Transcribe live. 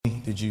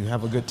Did you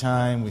have a good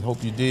time? We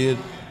hope you did.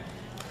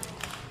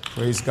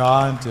 Praise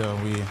God.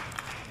 We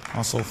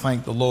also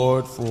thank the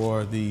Lord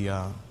for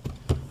the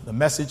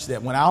message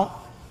that went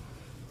out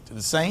to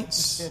the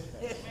saints.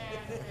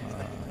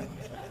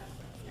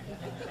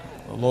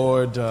 The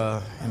Lord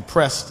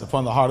impressed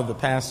upon the heart of the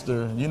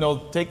pastor. You know,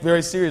 take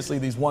very seriously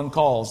these one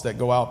calls that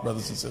go out,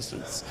 brothers and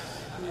sisters.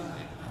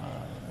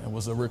 It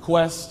was a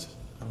request,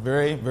 a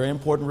very, very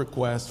important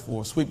request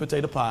for sweet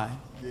potato pie.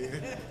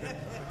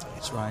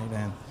 That's right.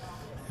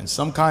 And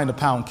some kind of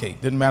pound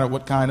cake. Didn't matter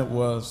what kind it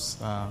was.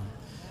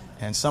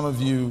 And some of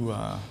you,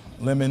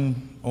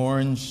 lemon,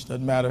 orange,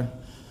 doesn't matter.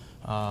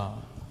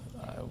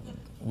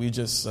 We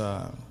just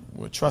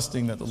were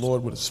trusting that the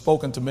Lord would have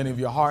spoken to many of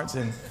your hearts.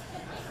 And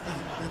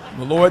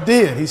the Lord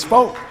did. He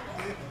spoke.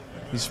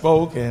 He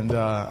spoke. And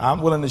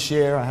I'm willing to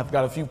share. I have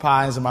got a few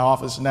pies in my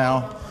office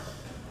now.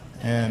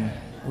 And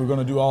we're going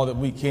to do all that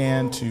we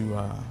can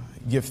to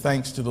give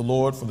thanks to the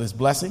Lord for His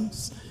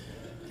blessings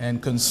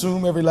and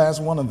consume every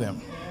last one of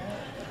them.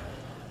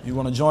 You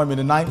want to join me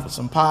tonight for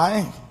some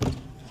pie?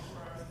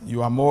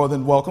 You are more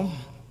than welcome.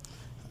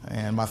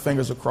 And my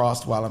fingers are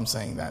crossed while I'm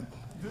saying that.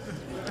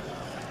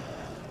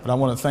 But I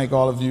want to thank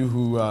all of you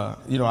who,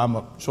 I'm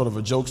a sort of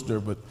a jokester,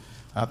 but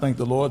I thank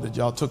the Lord that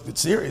y'all took it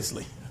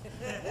seriously.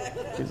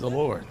 Praise the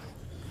Lord.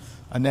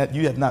 Annette,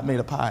 you have not made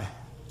a pie.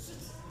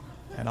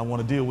 And I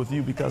want to deal with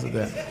you because of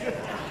that.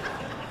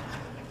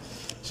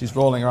 She's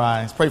rolling her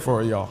eyes. Pray for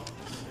her, y'all.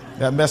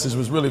 That message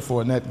was really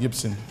for Annette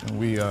Gibson, and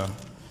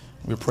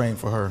we're praying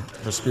for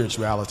her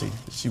spirituality.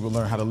 She will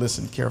learn how to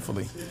listen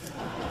carefully to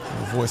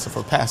the voice of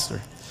her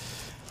pastor.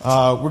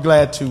 We're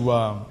glad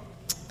to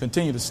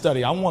continue to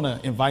study. I want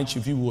to invite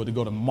you, if you would, to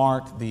go to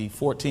Mark, the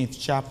 14th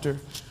chapter.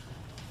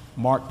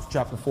 Mark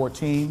chapter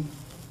 14.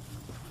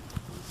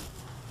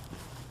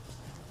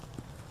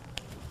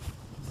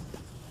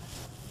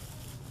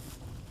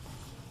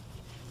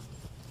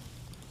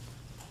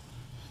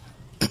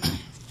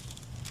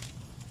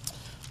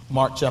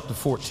 Mark chapter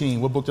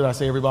 14. What book did I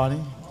say, everybody?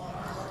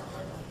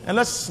 And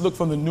let's look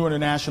from the New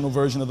International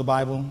Version of the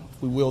Bible,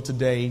 if we will,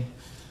 today.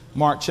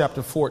 Mark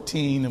chapter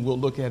 14, and we'll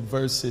look at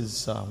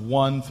verses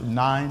 1 through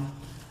 9.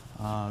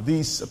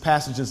 These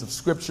passages of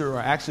Scripture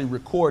are actually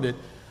recorded.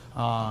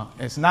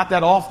 It's not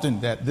that often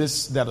that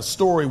a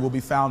story will be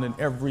found in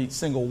every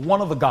single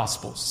one of the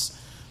Gospels.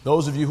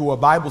 Those of you who are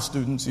Bible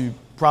students, you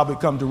probably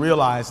come to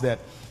realize that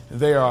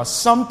there are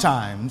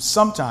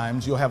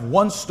sometimes you'll have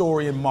one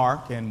story in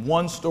Mark and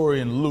one story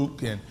in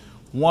Luke and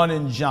one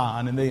in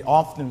John, and they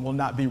often will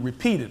not be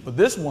repeated. But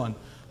this one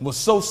was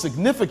so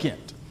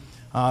significant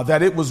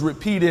that it was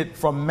repeated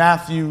from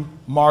Matthew,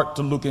 Mark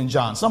to Luke and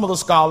John. Some of the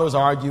scholars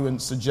argue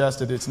and suggest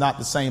that it's not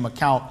the same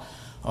account,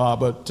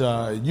 but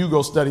you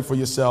go study for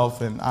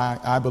yourself, and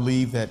I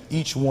believe that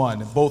each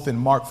one, both in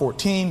Mark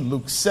 14,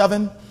 Luke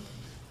 7,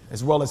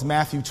 as well as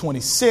Matthew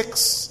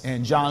 26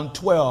 and John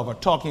 12, are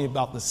talking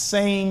about the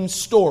same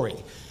story.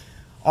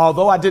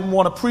 Although I didn't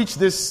want to preach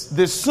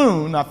this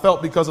soon, I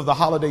felt because of the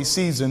holiday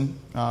season,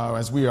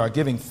 as we are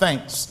giving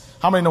thanks.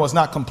 How many know it's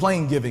not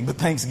complaint giving, but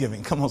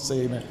thanksgiving? Come on,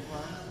 say amen.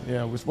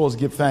 Yeah, we're supposed to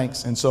give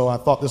thanks. And so I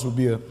thought this would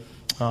be,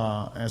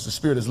 as the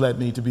Spirit has led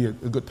me, to be a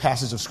good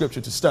passage of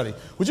Scripture to study.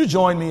 Would you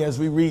join me as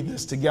we read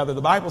this together?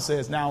 The Bible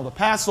says, now the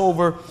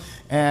Passover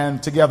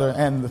and together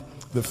and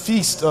the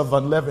Feast of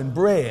Unleavened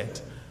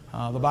Bread.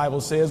 The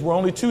Bible says we're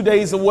only 2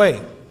 days away.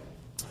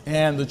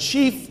 And the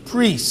chief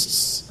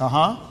priests,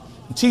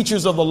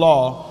 teachers of the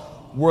law,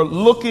 were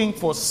looking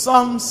for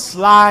some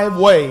sly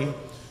way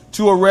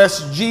to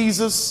arrest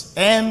Jesus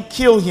and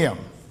kill him.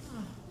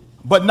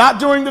 But not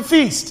during the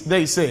feast,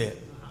 they said,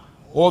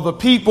 or the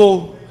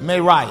people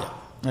may riot.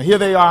 Now here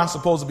they are,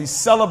 supposed to be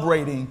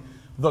celebrating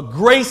the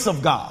grace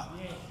of God.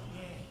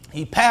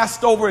 He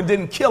passed over and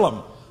didn't kill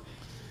him.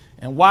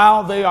 And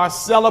while they are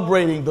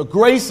celebrating the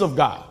grace of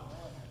God,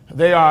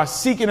 they are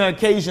seeking an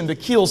occasion to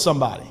kill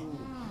somebody.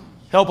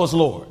 Help us,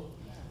 Lord.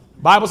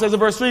 Bible says in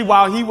verse 3,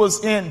 while he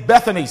was in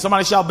Bethany,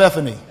 somebody shout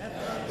Bethany.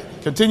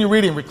 Continue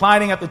reading,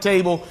 reclining at the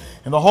table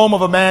in the home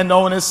of a man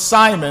known as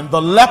Simon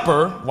the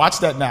leper. Watch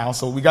that now.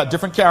 So we got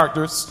different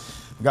characters.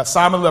 We got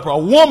Simon the leper.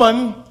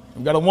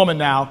 We've got a woman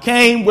now,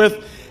 came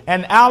with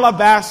an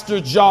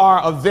alabaster jar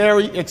of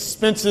very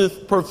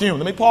expensive perfume.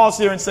 Let me pause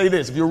here and say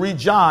this. If you read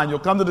John, you'll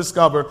come to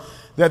discover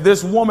that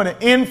this woman,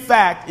 in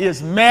fact,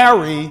 is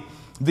Mary,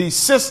 the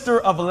sister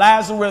of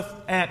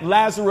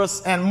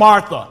Lazarus and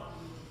Martha.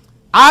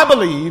 I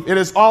believe it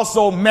is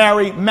also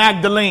Mary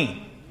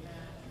Magdalene.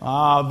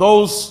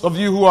 Those of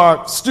you who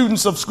are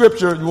students of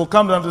Scripture, you will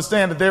come to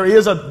understand that there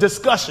is a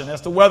discussion as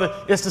to whether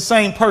it's the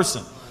same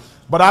person.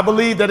 But I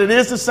believe that it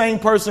is the same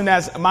person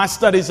as my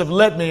studies have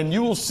led me, and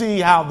you will see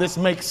how this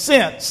makes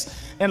sense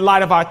in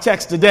light of our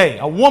text today.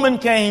 A woman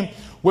came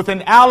with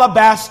an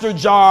alabaster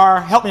jar,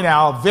 help me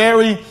now,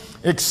 very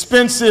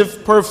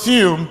expensive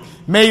perfume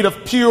made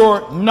of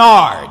pure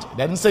nard. It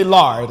doesn't say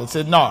lard, it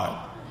said nard.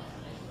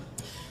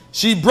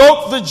 She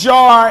broke the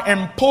jar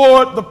and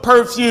poured the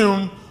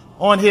perfume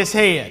on his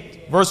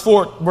head. Verse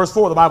 4,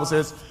 the Bible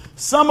says,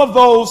 some of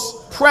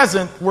those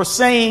present were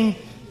saying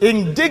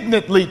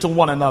indignantly to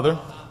one another,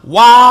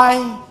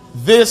 Why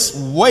this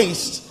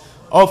waste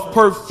of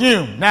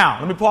perfume? Now,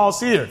 let me pause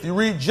here. If you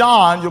read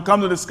John, you'll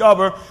come to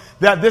discover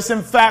that this,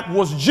 in fact,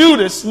 was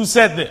Judas who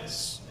said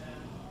this.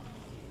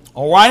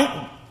 All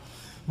right?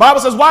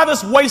 Bible says, why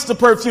this waste of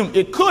perfume?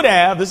 It could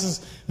have,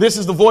 this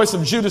is the voice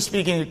of Judas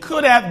speaking, it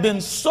could have been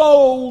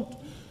sold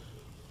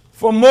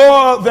for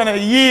more than a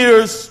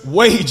year's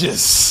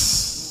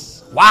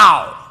wages.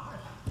 Wow.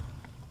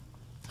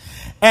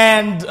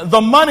 And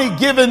the money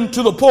given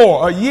to the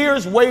poor, a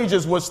year's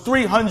wages was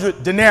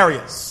 300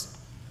 denarius.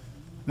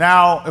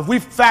 Now, if we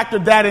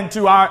factored that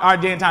into our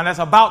day and time, that's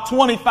about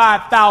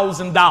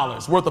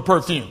 $25,000 worth of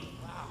perfume.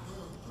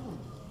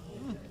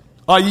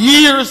 A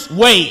year's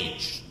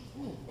wage,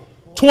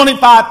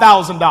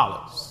 $25,000.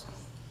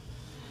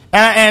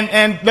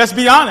 And let's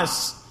be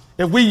honest,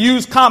 if we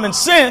use common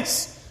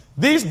sense,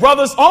 these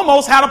brothers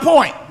almost had a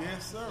point.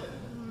 Yes, sir.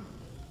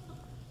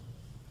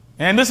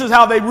 And this is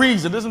how they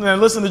reason.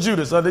 Listen to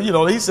Judas.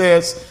 He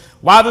says,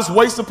 why this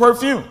waste of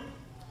perfume?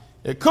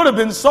 It could have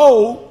been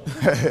sold.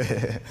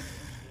 It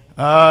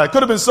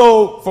could have been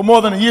sold for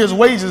more than a year's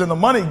wages and the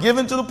money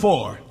given to the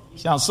poor.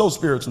 Sounds so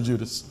spiritual,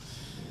 Judas.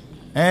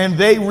 And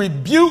they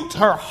rebuked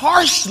her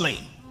harshly.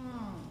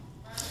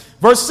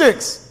 Verse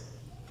 6.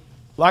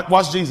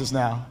 Watch Jesus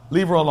now.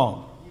 Leave her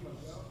alone.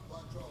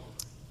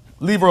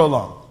 Leave her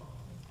alone.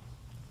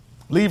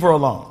 Leave her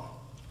alone.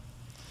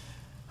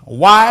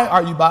 Why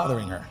are you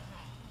bothering her?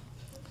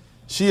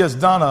 She has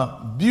done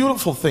a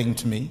beautiful thing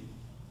to me.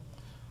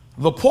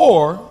 The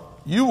poor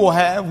you will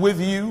have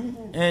with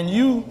you, and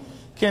you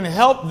can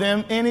help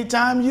them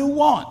anytime you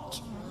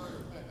want.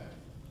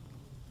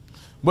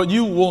 But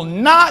you will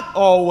not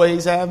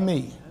always have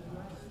me.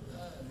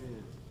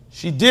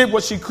 She did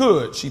what she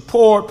could. She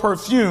poured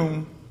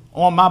perfume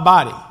on my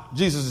body.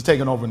 Jesus is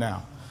taking over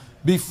now.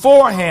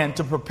 Beforehand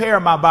to prepare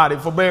my body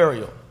for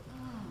burial.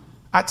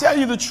 I tell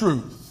you the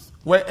truth.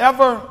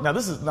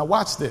 Now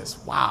watch this.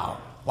 Wow.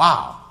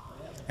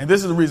 And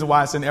this is the reason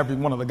why it's in every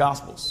one of the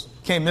Gospels.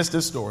 Can't miss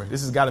this story.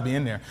 This has got to be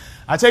in there.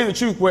 I tell you the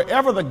truth.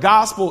 Wherever the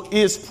gospel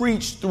is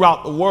preached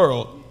throughout the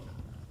world,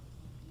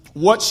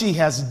 what she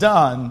has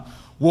done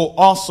will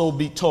also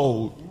be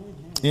told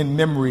in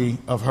memory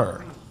of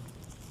her.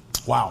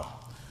 Wow.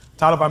 The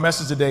title of our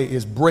message today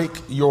is Break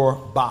Your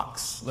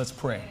Box. Let's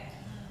pray.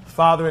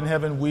 Father in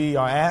heaven, we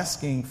are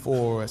asking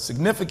for a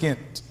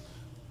significant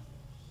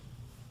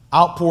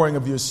outpouring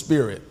of your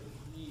spirit.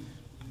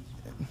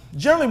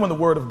 Generally, when the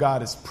word of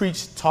God is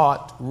preached,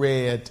 taught,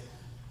 read,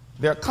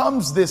 there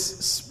comes this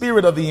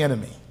spirit of the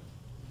enemy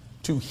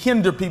to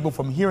hinder people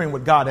from hearing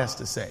what God has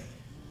to say.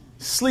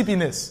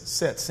 Sleepiness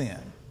sets in.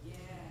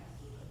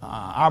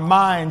 Our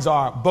minds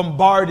are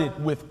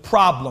bombarded with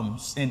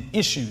problems and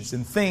issues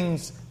and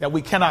things that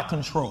we cannot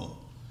control.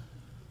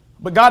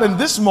 But God, in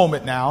this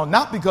moment now,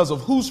 not because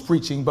of who's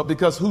preaching, but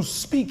because who's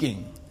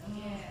speaking,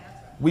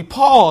 we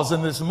pause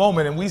in this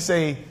moment and we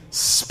say,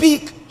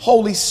 speak,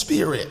 Holy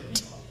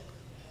Spirit.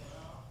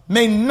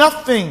 May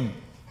nothing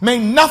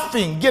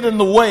get in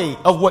the way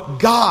of what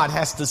God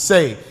has to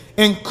say,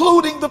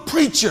 including the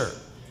preacher.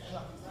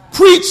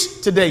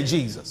 Preach today,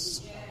 Jesus.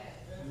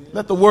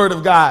 Let the word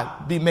of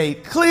God be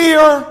made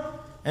clear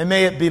and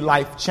may it be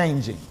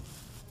life-changing.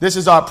 This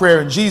is our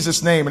prayer in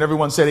Jesus' name. And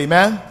everyone said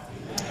amen.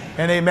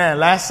 And amen.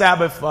 Last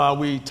Sabbath,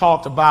 we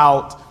talked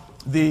about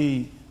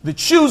the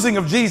choosing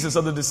of Jesus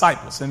of the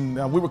disciples.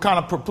 And we were kind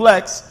of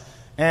perplexed.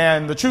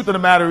 And the truth of the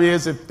matter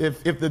is,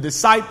 if the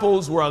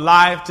disciples were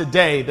alive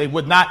today, they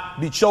would not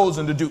be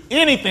chosen to do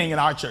anything in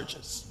our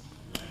churches.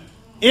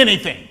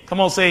 Anything. Come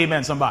on, say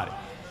amen, somebody.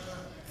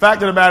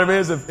 Fact of the matter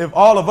is, if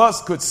all of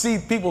us could see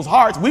people's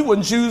hearts, we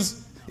wouldn't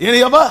choose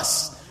any of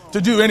us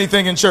to do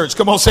anything in church.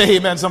 Come on, say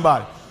amen,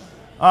 somebody.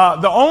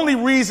 The only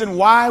reason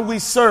why we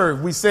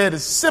serve, we said,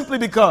 is simply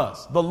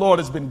because the Lord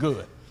has been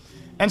good.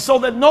 And so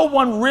that no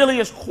one really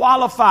is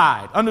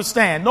qualified.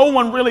 Understand, no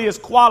one really is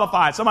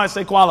qualified. Somebody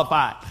say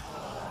qualified.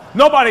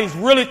 Nobody's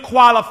really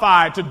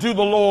qualified to do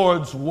the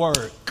Lord's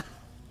work.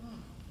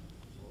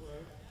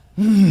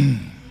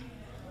 Nobody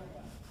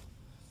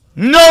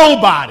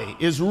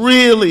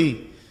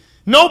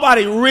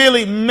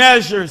really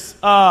measures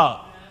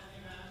up.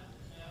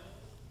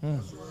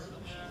 You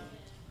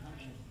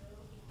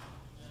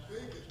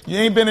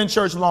ain't been in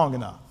church long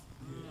enough.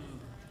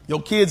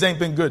 Your kids ain't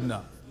been good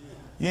enough.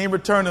 You ain't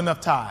returned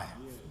enough tithe.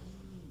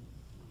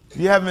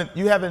 You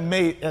haven't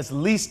made as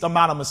least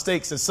amount of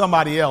mistakes as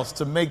somebody else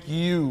to make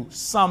you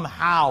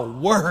somehow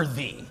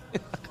worthy.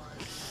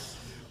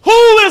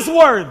 Who is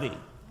worthy?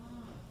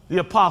 The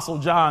Apostle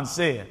John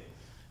said.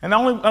 And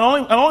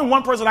only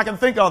one person I can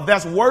think of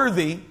that's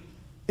worthy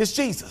is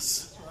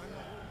Jesus.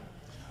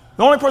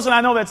 The only person I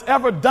know that's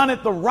ever done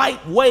it the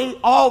right way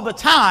all the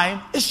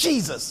time is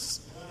Jesus.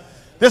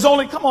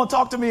 Come on,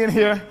 talk to me in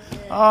here.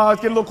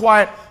 Let's get a little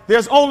quiet.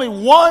 There's only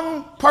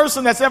one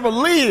person that's ever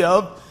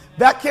lived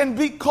that can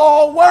be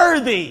called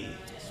worthy.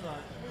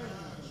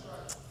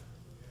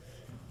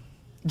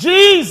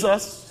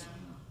 Jesus,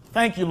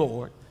 thank you,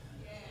 Lord,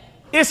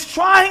 is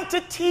trying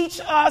to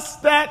teach us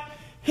that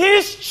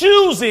His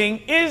choosing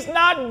is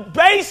not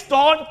based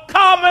on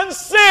common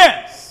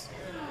sense.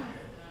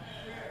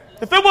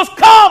 If it was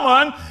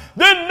common,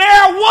 then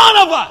ne'er one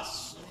of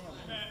us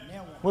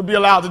would be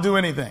allowed to do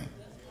anything.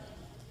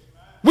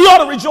 We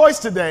ought to rejoice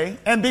today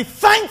and be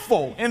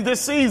thankful in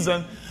this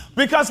season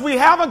because we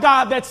have a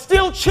God that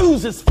still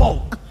chooses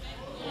folk,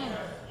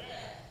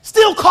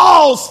 still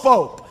calls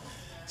folk,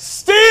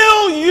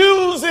 still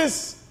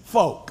uses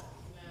folk.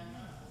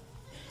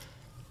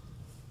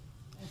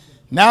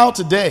 Now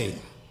today,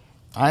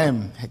 I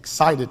am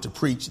excited to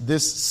preach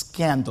this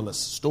scandalous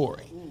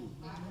story.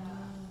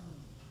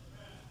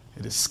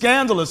 It is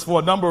scandalous for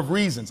a number of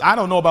reasons. I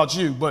don't know about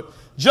you, but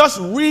just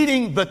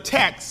reading the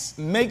text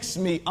makes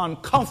me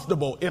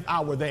uncomfortable if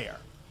I were there.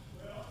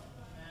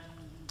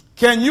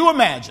 Can you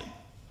imagine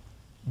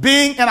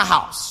being in a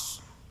house?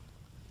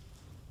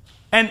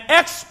 An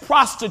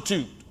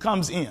ex-prostitute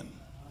comes in.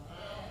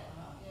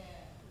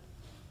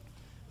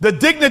 The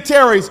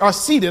dignitaries are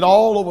seated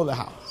all over the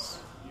house.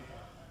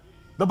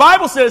 The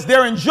Bible says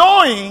they're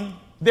enjoying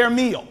their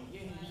meal.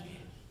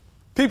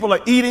 People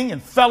are eating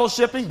and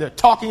fellowshipping. They're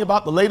talking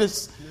about the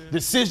latest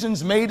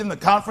decisions made in the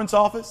conference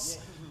office,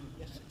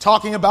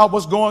 talking about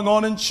what's going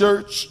on in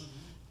church,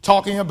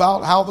 talking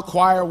about how the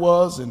choir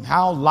was and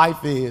how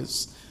life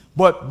is.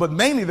 But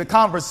mainly the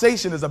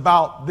conversation is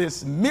about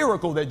this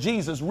miracle that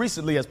Jesus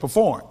recently has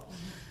performed.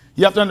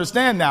 You have to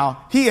understand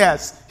now, he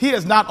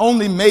has not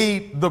only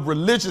made the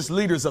religious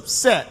leaders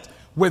upset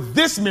with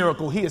this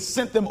miracle, he has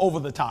sent them over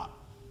the top.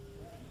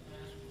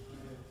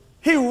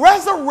 He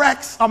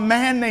resurrects a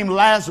man named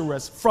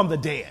Lazarus from the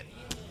dead.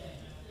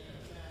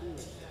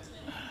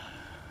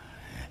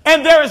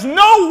 And there is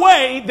no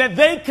way that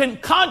they can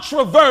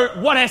controvert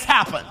what has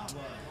happened.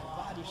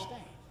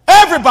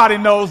 Everybody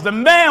knows the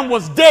man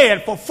was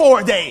dead for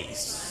 4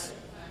 days.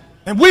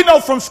 And we know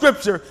from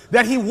Scripture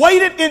that he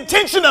waited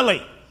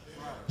intentionally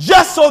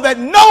just so that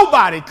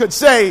nobody could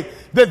say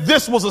that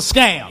this was a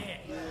scam,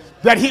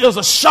 that he is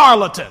a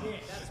charlatan,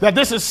 that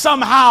this is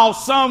somehow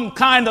some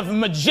kind of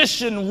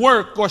magician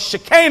work or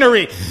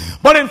chicanery.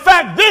 But in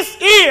fact, this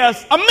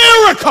is a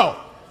miracle.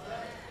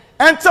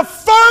 And to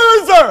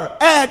further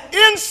add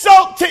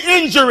insult to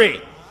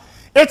injury,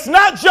 it's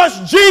not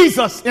just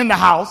Jesus in the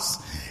house.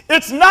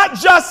 It's not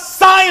just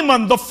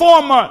Simon, the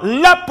former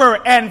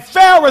leper and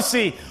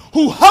Pharisee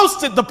who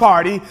hosted the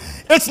party.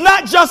 It's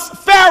not just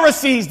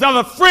Pharisees that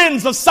are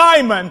friends of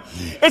Simon.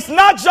 It's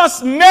not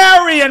just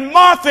Mary and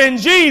Martha and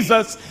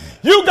Jesus.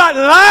 You got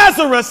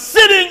Lazarus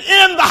sitting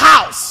in the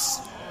house.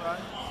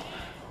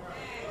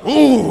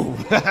 Ooh.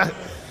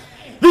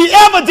 The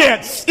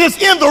evidence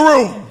is in the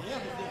room.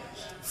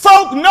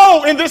 Folk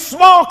know in this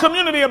small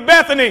community of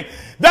Bethany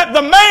that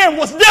the man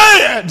was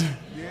dead.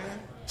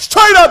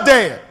 Straight up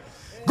dead.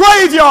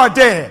 Graveyard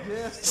dead.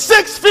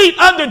 6 feet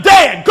under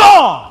dead.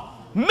 Gone.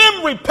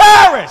 Memory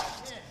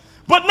perished.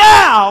 But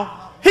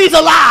now he's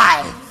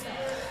alive.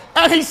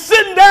 And he's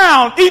sitting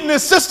down eating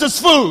his sister's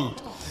food.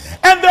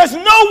 And there's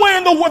no way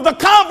in the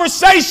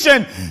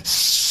conversation,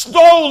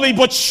 slowly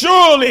but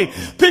surely,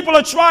 people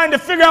are trying to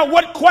figure out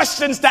what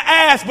questions to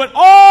ask, but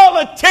all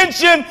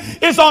attention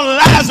is on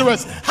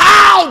Lazarus.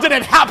 How did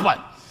it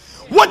happen?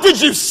 What did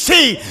you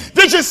see?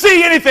 Did you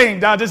see anything?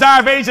 The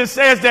Desire of Ages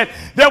says that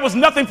there was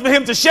nothing for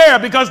him to share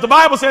because the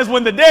Bible says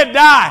when the dead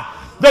die,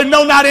 they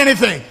know not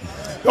anything.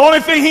 The only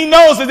thing he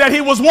knows is that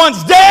he was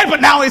once dead,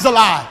 but now he's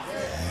alive.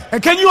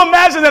 And can you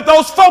imagine that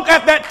those folk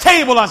at that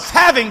table are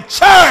having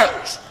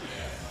church?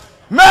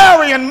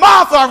 Mary and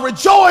Martha are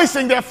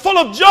rejoicing. They're full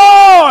of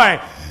joy.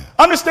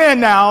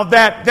 Understand now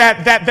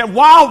that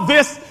while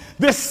this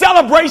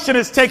celebration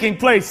is taking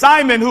place,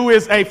 Simon, who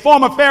is a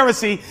former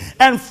Pharisee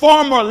and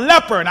former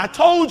leper, and I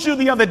told you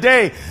the other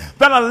day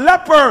that a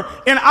leper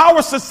in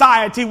our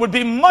society would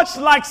be much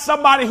like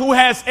somebody who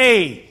has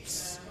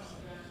AIDS.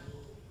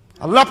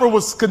 A leper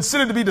was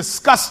considered to be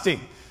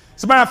disgusting.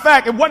 As a matter of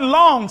fact, it wasn't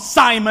long,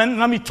 Simon.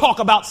 Let me talk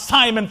about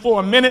Simon for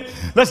a minute.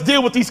 Let's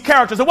deal with these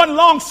characters. It wasn't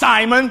long,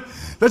 Simon.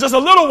 There's just a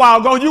little while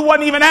ago, you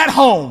wasn't even at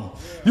home.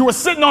 You were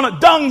sitting on a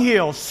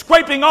dunghill,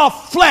 scraping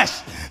off flesh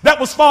that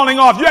was falling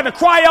off. You had to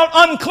cry out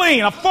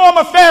unclean, a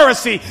former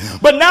Pharisee.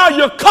 But now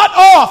you're cut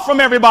off from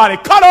everybody,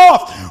 cut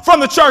off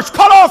from the church,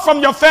 cut off from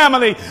your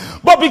family.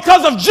 But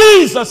because of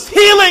Jesus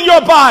healing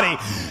your body,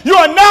 you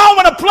are now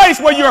in a place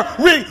where you're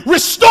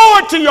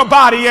restored to your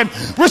body and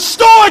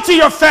restored to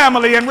your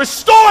family and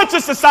restored to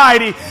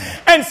society.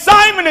 And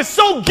Simon is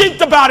so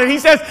geeked about it. He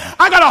says,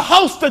 I got to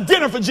host a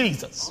dinner for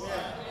Jesus.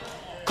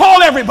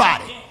 Call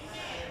everybody.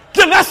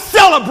 Let's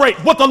celebrate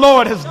what the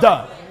Lord has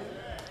done.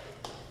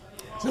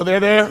 So they're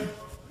there.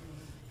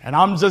 And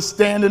I'm just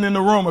standing in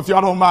the room, if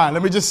y'all don't mind.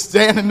 Let me just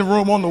stand in the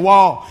room on the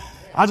wall.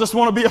 I just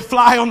want to be a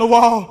fly on the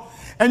wall.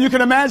 And you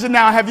can imagine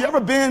now, have you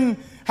ever been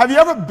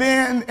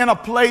in a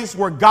place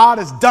where God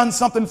has done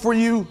something for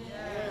you?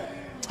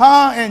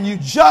 And you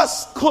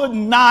just could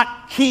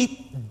not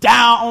keep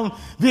down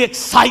the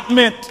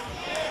excitement.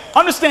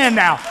 Understand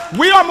now,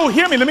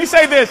 hear me, let me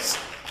say this.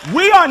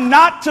 We are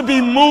not to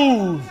be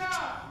moved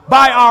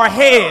by our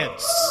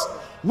heads.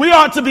 We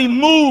are to be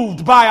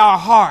moved by our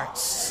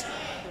hearts.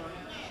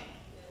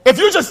 If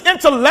you just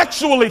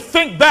intellectually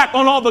think back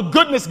on all the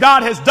goodness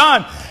God has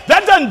done,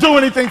 that doesn't do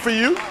anything for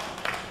you.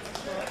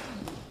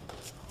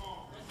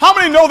 How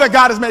many know that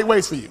God has made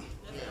ways for you?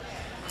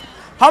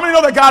 How many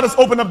know that God has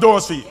opened up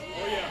doors for you?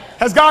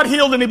 Has God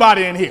healed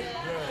anybody in here?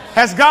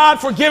 Has God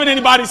forgiven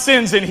anybody's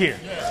sins in here?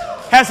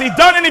 Has he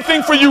done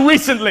anything for you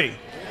recently?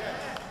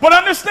 But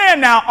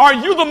understand now, are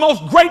you the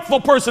most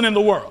grateful person in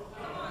the world?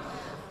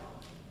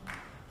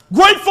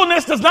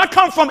 Gratefulness does not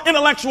come from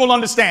intellectual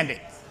understanding.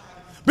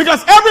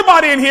 Because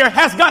everybody in here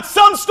has got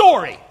some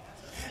story.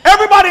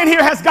 Everybody in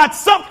here has got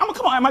some. Come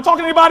on, am I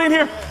talking to anybody in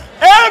here?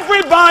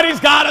 Everybody's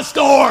got a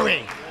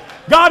story.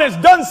 God has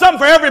done something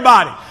for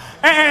everybody.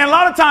 And a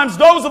lot of times,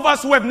 those of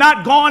us who have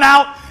not gone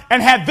out and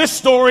had this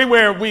story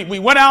where we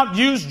went out,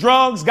 used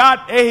drugs,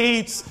 got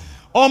AIDS,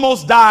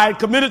 almost died,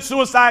 committed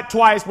suicide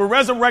twice, were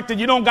resurrected,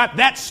 you don't got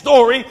that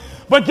story.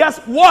 But guess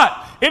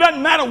what? It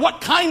doesn't matter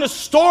what kind of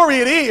story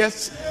it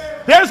is.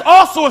 There's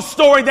also a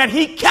story that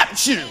he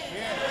kept you.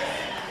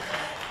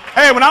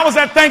 Hey, when I was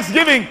at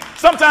Thanksgiving,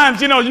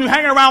 sometimes, you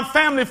hang around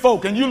family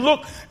folk and you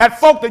look at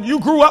folk that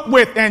you grew up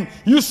with and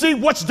you see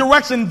which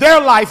direction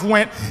their life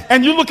went,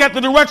 and you look at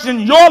the direction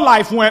your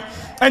life went,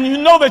 and you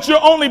know that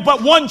you're only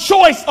but one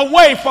choice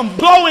away from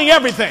blowing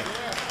everything.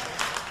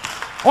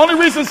 Only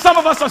reason some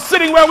of us are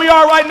sitting where we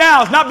are right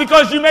now is not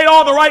because you made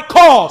all the right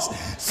calls.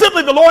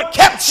 Simply the Lord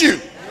kept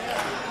you.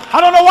 I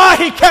don't know why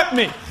he kept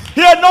me. He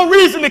had no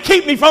reason to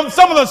keep me from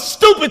some of the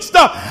stupid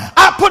stuff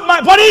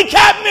but he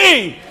kept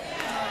me.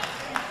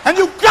 And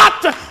we've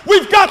got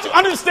to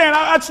understand,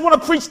 I just want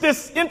to preach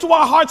this into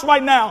our hearts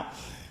right now.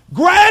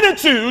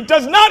 Gratitude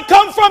does not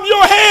come from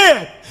your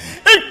head.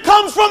 It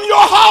comes from your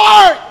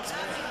heart.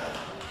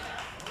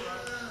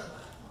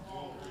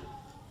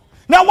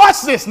 Now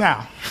watch this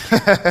now.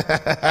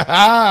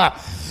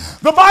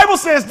 The Bible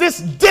says this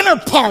dinner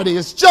party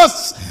is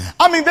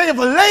they have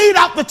laid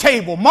out the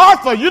table.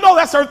 Martha,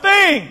 that's her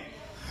thing.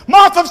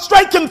 Martha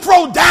straight can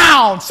throw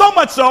down, so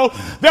much so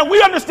that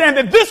we understand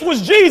that this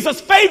was Jesus'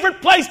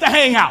 favorite place to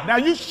hang out. Now,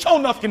 you sure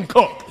enough can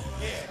cook.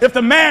 If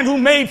the man who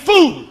made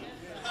food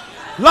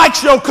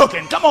likes your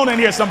cooking, come on in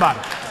here, somebody.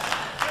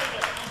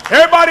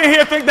 Everybody in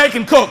here think they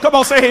can cook. Come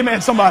on, say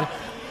amen, somebody.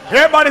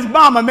 Everybody's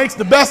mama makes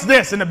the best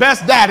this and the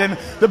best that and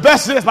the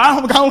best this. But I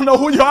don't know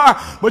who you are,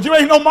 but you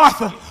ain't no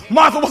Martha.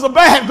 Martha was a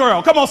bad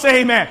girl. Come on,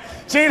 say amen.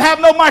 She didn't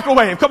have no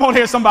microwave. Come on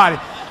here, somebody.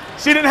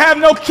 She didn't have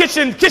no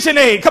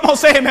KitchenAid. Come on,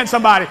 say amen,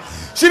 somebody.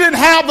 She didn't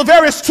have the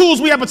various tools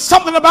we have, but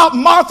something about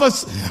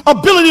Martha's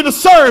ability to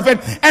serve.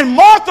 And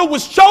Martha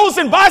was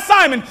chosen by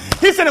Simon.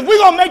 He said, if we're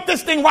going to make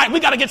this thing right,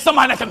 we got to get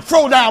somebody that can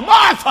throw down.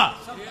 Martha,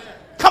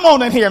 come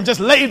on in here and just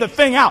lay the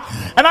thing out.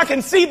 And I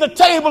can see the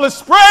table is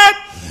spread.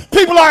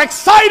 People are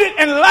excited,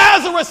 and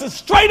Lazarus is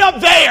straight up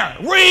there,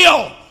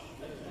 real,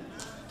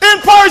 in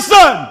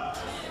person.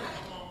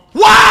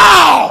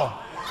 Wow.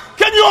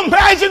 Can you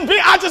imagine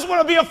I just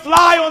want to be a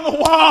fly on the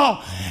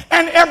wall,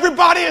 and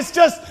everybody is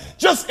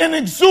just in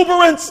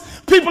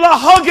exuberance. People are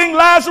hugging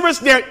Lazarus.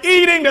 They're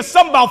eating. There's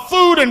something about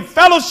food and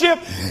fellowship.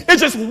 It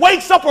just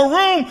wakes up a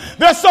room.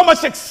 There's so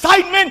much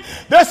excitement.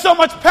 There's so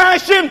much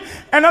passion.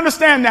 And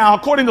understand now,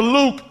 according to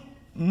Luke,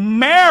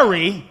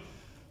 Mary,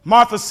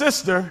 Martha's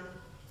sister,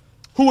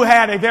 who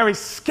had a very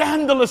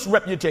scandalous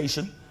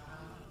reputation,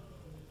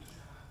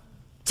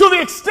 to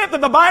the extent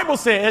that the Bible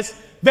says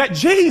that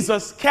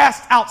Jesus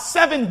cast out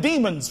 7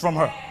 demons from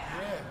her.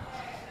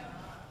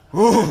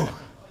 Ooh.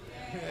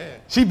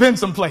 She been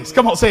someplace.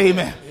 Come on, say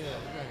amen.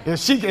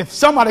 If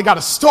somebody got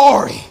a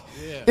story,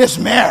 it's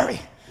Mary.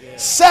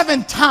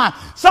 7 times.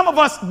 Some of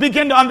us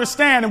begin to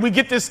understand, and we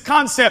get this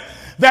concept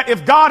that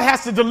if God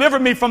has to deliver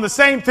me from the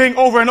same thing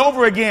over and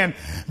over again,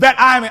 that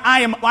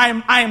I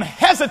am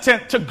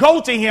hesitant to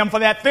go to him for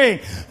that thing.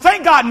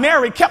 Thank God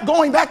Mary kept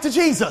going back to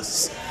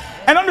Jesus.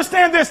 And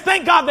understand this,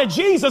 thank God that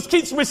Jesus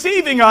keeps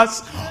receiving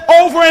us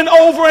over and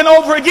over and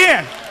over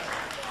again.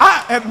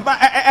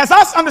 As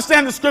I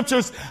understand the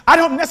scriptures, I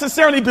don't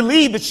necessarily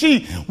believe that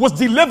she was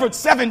delivered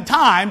 7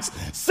 times.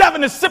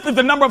 7 is simply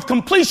the number of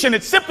completion.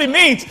 It simply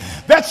means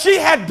that she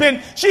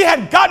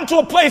had gotten to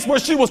a place where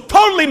she was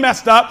totally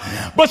messed up,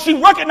 but she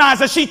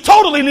recognized that she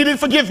totally needed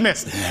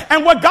forgiveness.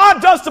 And what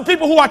God does to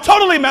people who are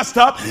totally messed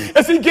up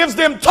is he gives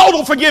them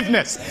total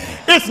forgiveness.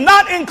 It's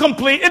not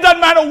incomplete. It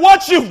doesn't matter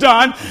what you've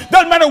done.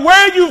 Doesn't matter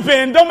where you've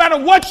been. Don't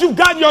matter what you've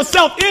gotten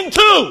yourself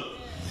into.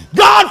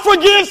 God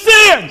forgives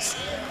sins.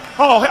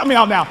 Oh, help me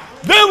out now.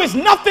 There is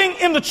nothing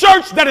in the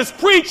church that is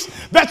preached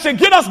that should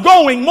get us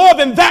going more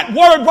than that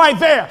word right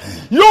there.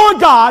 Your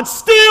God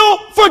still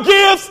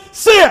forgives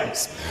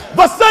sins.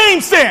 The same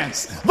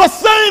sins, the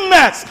same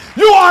mess.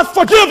 You are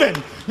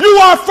forgiven. You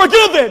are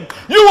forgiven.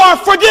 You are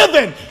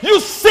forgiven. You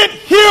sit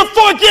here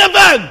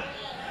forgiven.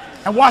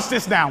 And watch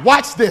this now.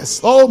 Watch this.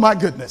 Oh, my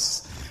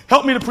goodness.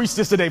 Help me to preach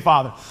this today,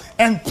 Father.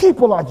 And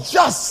people are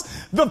just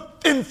the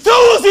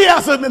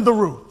enthusiasm in the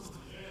room.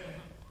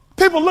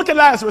 People look at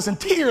Lazarus and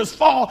tears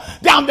fall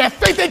down their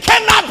face. They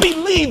cannot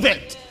believe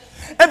it.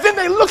 And then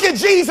they look at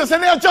Jesus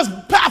and they're just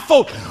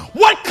baffled.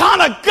 What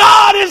kind of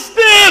God is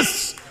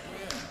this?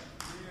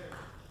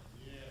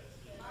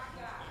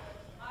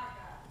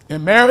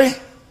 And Mary,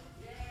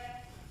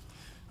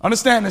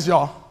 understand this,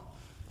 y'all.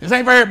 This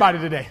ain't for everybody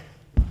today.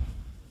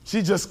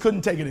 She just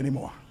couldn't take it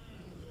anymore.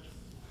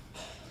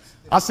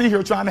 I see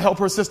her trying to help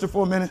her sister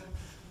for a minute.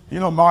 You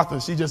know, Martha,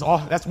 she just,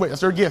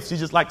 that's her gift. She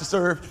just like to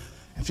serve.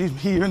 And she's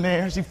here and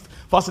there. She's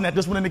fussing at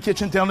this one in the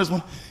kitchen, telling this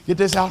one, get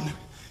this out.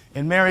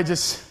 And Mary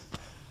just,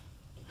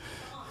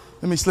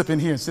 let me slip in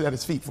here and sit at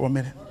his feet for a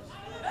minute.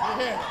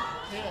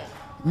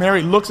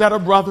 Mary looks at her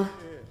brother.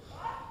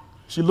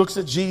 She looks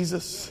at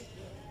Jesus.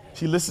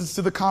 She listens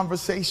to the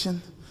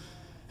conversation.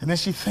 And then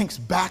she thinks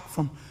back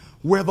from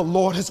where the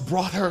Lord has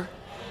brought her.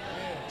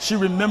 She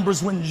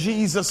remembers when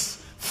Jesus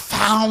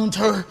found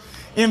her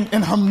in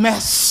her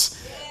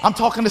mess. I'm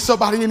talking to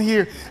somebody in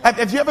here.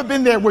 Have you ever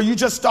been there where you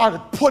just started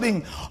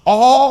putting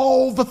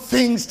all the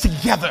things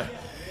together?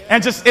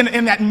 And just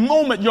in that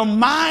moment, your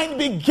mind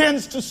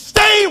begins to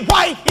stay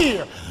right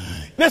here.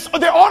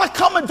 There ought to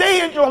come a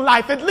day in your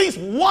life, at least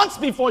once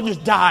before you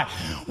die,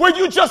 where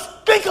you just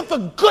think of the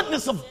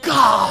goodness of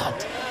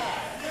God.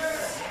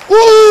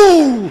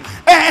 Ooh!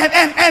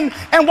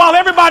 And while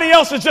everybody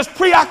else is just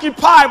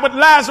preoccupied with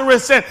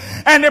Lazarus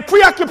and they're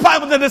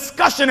preoccupied with the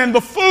discussion and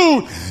the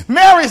food,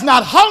 Mary's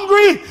not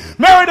hungry.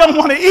 Mary doesn't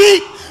want to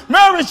eat.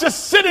 Mary's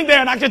just sitting there,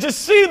 and I can just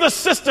see the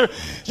sister.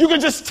 You can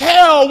just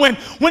tell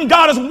when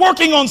God is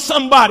working on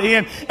somebody,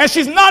 and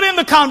she's not in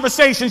the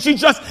conversation. She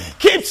just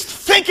keeps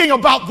thinking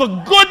about the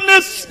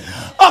goodness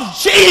of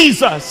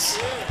Jesus.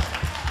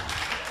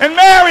 And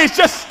Mary's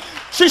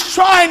she's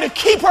trying to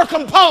keep her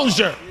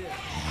composure.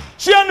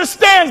 She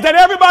understands that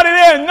everybody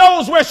there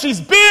knows where she's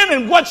been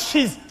and what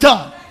she's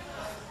done.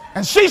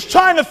 And she's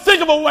trying to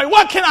think of a way.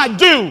 What can I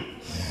do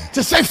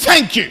to say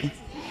thank you?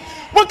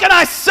 What can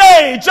I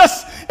say?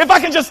 If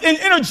I can just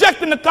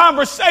interject in the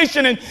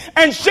conversation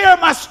and share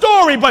my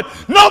story, but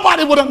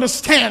nobody would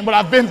understand what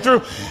I've been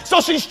through.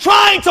 So she's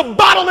trying to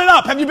bottle it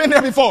up. Have you been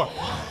there before?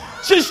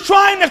 She's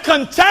trying to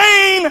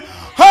contain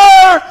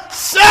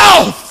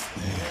herself.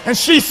 And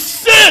she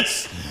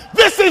sits.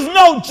 This is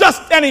not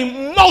just an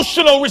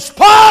emotional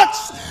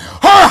response.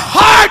 Her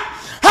heart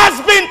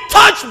has been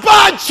touched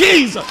by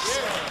Jesus.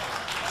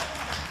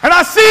 And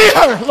I see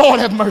her. Lord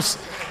have mercy.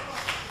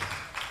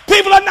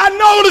 People are not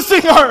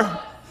noticing her.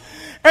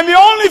 And the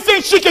only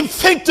thing she can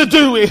think to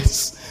do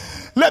is,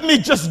 let me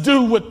just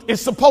do what is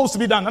supposed to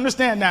be done.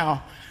 Understand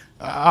now,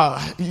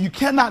 you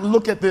cannot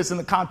look at this in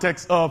the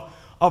context of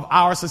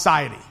our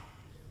society.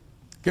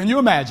 Can you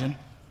imagine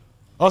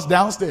us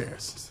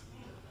downstairs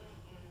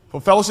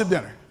for fellowship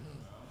dinner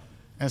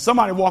and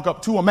somebody walk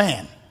up to a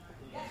man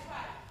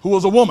who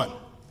was a woman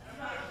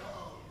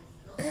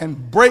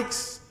and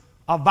breaks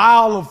a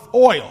vial of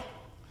oil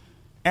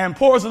and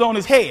pours it on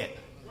his head,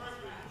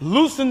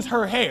 loosens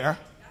her hair,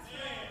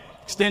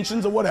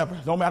 extensions or whatever,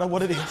 don't matter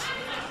what it is.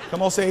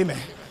 Come on, say amen.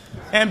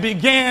 And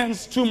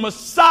begins to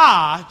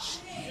massage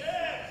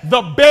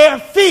the bare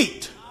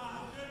feet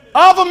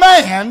of a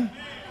man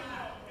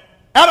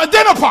at a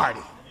dinner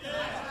party.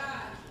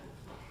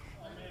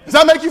 Does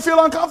that make you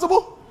feel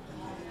uncomfortable?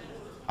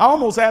 I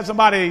almost had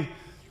somebody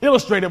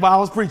illustrate it while I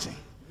was preaching,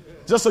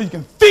 just so you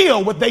can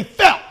feel what they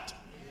felt.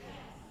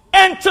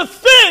 And to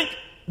think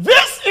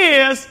this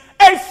is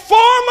a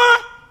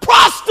former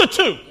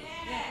prostitute.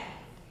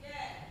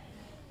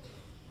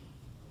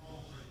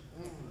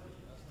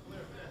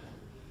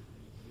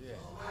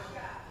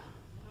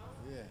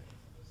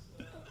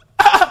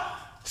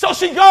 So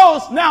she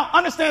goes, now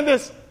understand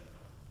this.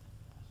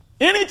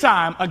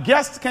 Anytime a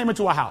guest came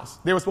into a house,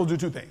 they were supposed to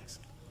do two things.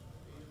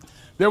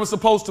 They were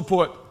supposed to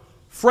put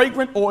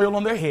fragrant oil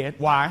on their head.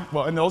 Why?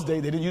 Well, in those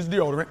days, they didn't use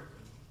deodorant.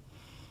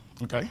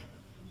 Okay?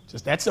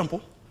 Just that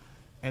simple.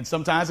 And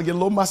sometimes it get a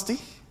little musty.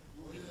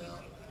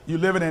 You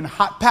living in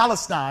hot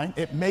Palestine,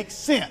 it makes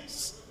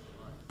sense.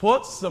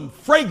 Put some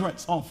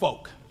fragrance on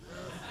folk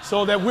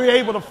so that we're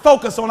able to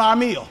focus on our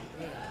meal.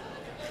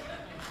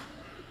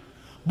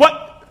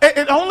 But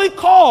it only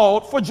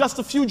called for just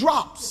a few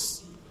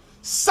drops.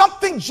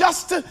 Something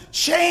just to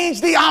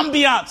change the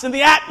ambiance and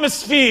the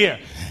atmosphere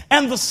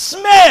and the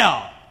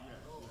smell.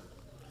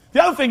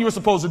 The other thing you were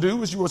supposed to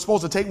do is you were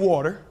supposed to take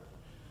water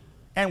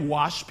and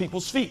wash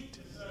people's feet.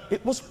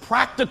 It was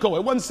practical.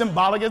 It wasn't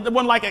symbolic. It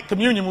wasn't like at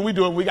communion when we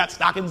do it. We got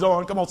stockings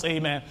on. Come on, say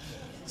amen.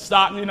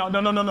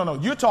 No.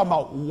 You're talking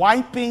about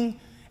wiping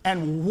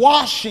and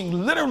washing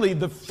literally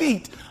the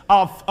feet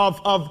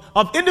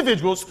of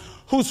individuals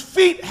whose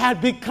feet had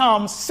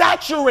become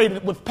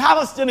saturated with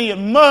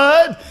Palestinian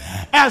mud,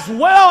 as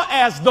well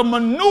as the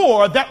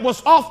manure that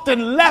was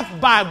often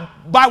left by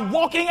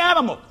walking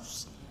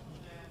animals.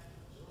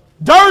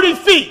 Dirty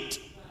feet.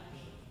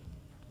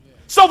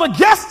 So the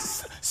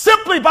guests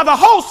simply by the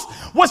host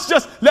was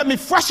just, let me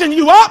freshen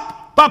you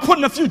up by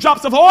putting a few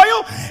drops of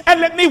oil and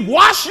let me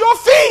wash your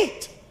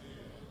feet.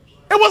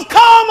 It was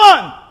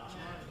common.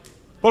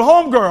 But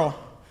homegirl,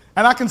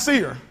 and I can see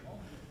her,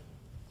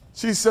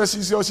 she says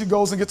she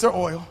goes and gets her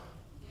oil.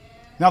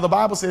 Now the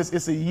Bible says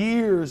it's a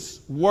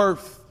year's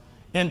worth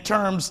in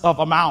terms of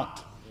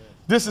amount.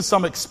 This is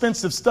some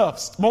expensive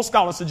stuff. Most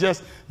scholars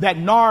suggest that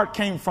nard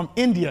came from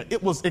India.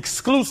 It was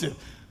exclusive.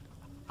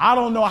 I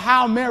don't know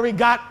how Mary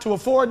got to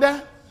afford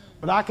that,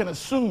 but I can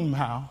assume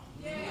how.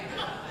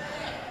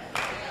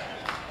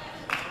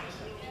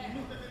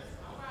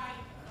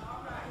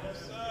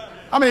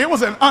 I mean, it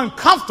was an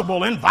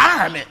uncomfortable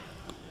environment.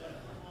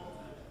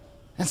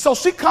 And so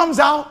she comes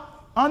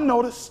out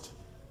unnoticed.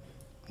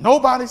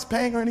 Nobody's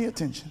paying her any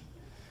attention.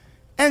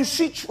 And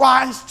she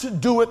tries to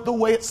do it the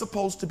way it's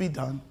supposed to be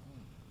done.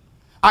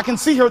 I can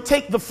see her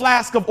take the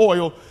flask of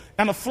oil,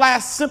 and the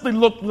flask simply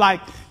looked like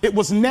it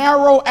was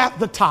narrow at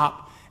the top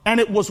and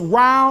it was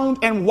round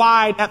and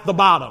wide at the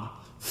bottom.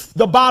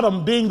 The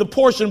bottom being the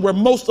portion where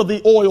most of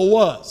the oil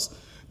was.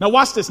 Now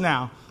watch this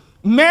now.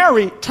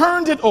 Mary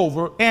turned it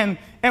over, and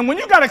when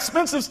you got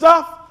expensive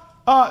stuff,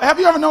 have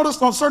you ever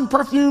noticed on certain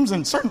perfumes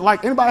and certain,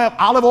 like anybody have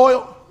olive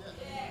oil?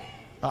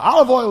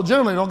 Olive oil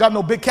generally don't got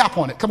no big cap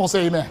on it. Come on,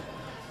 say amen.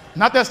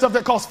 Not that stuff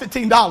that costs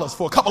 $15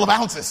 for a couple of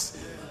ounces.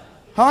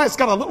 It's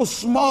got a little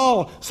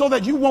small so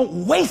that you won't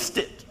waste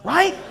it,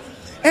 right?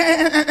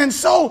 And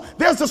so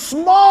there's a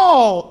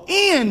small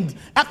end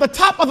at the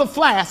top of the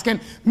flask,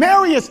 and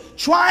Mary is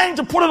trying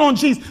to put it on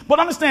Jesus. But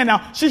understand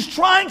now, she's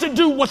trying to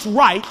do what's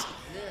right,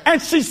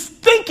 and she's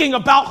thinking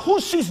about who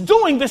she's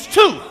doing this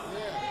to.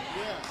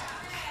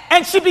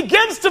 And she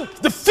begins to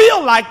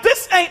feel like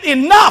this ain't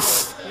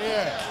enough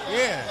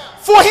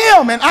for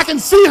him. And I can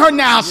see her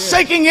now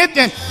shaking it,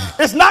 and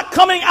it's not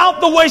coming out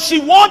the way she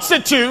wants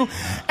it to.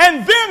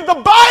 And then the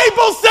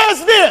Bible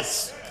says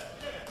this.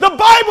 The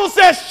Bible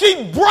says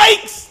she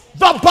breaks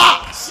the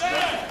box.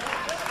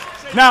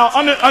 Now,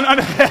 let me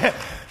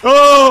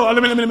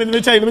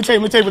tell you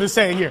what it's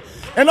saying here.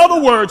 In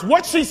other words,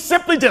 what she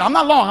simply did, I'm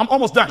not long, I'm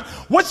almost done.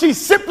 What she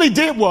simply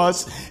did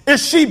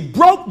is she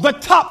broke the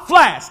top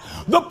flask,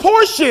 the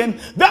portion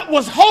that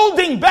was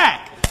holding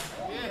back.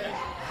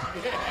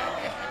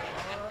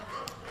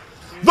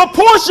 The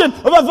portion,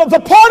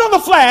 the part of the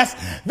flask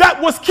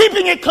that was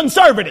keeping it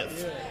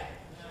conservative.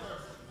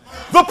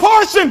 The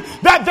portion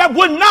that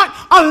would not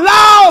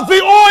allow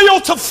the oil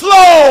to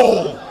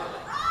flow.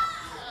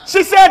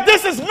 She said,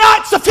 this is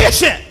not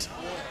sufficient.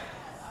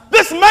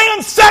 This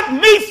man set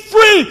me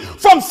free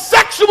from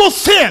sexual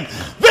sin.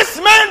 This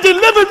man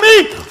delivered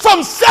me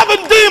from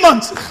 7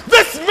 demons.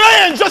 This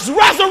man just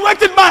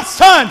resurrected my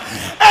son,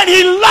 and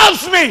he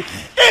loves me.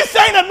 This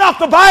ain't enough.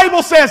 The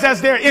Bible says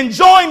as they're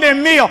enjoying their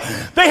meal,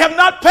 they have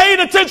not paid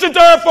attention to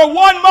her for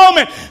one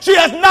moment. She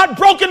has not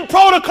broken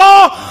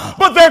protocol,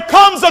 but there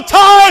comes a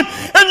time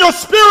in your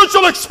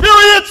spiritual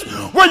experience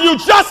where you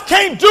just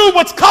can't do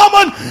what's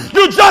common.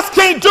 You just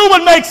can't do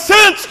what makes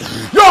sense.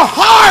 Your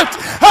heart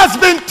has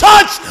been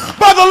touched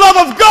by the love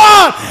of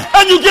God,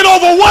 and you get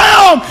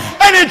overwhelmed,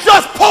 and it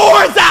just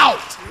pours out.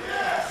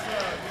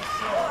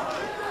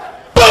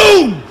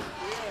 Boom!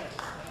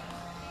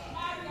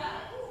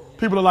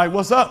 People are like,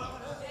 what's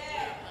up?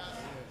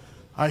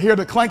 I hear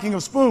the clanking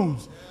of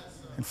spoons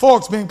and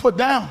forks being put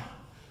down.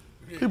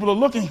 People are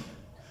looking,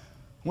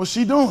 what's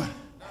she doing?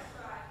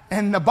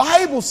 And the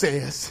Bible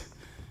says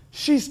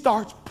she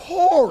starts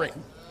pouring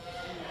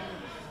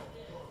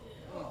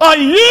a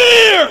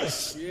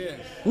year's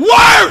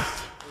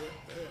worth,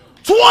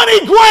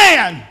 20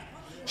 grand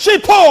she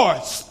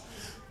pours.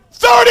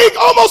 30,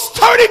 almost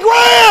 30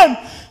 grand.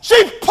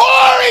 She's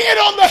pouring it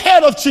on the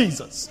head of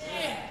Jesus.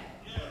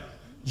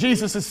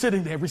 Jesus is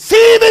sitting there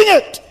receiving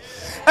it,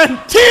 and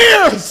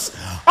tears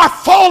are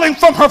falling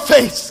from her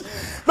face.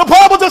 The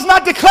Bible does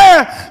not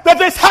declare that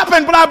this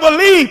happened, but I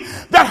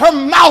believe that her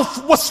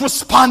mouth was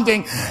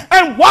responding.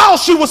 And while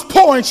she was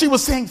pouring, she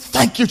was saying,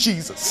 thank you,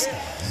 Jesus.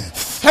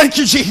 Thank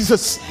you,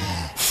 Jesus.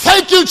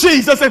 Thank you,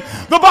 Jesus. And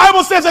the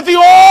Bible says that the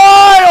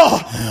oil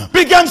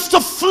begins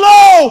to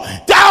flow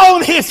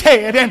down his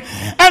head and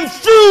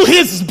through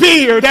his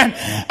beard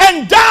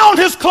and down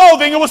his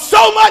clothing. It was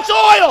so much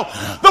oil,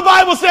 the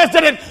Bible says,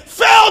 that it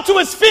fell to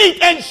his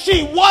feet, and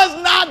she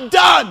was not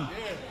done.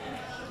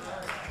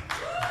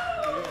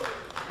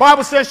 The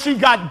Bible says she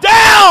got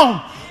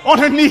down on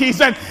her knees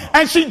and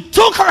she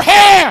took her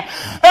hair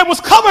and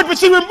was covered, but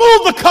she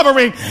removed the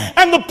covering.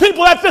 And the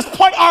people at this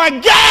point are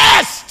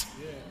aghast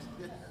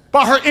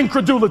by her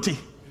incredulity.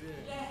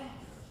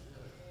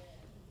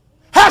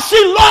 Has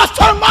she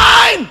lost her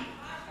mind?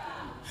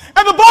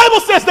 And the Bible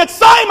says that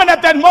Simon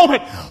at that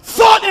moment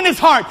thought in his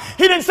heart.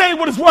 He didn't say it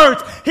with his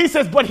words. He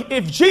says, but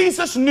if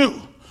Jesus knew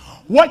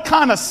what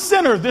kind of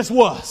sinner this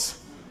was,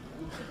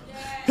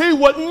 he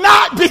would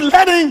not be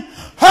letting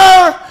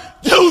her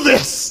do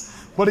this.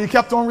 But he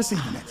kept on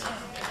receiving it.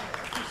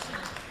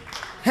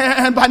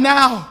 And by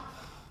now,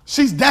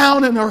 she's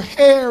down and her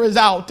hair is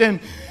out, and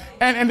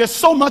there's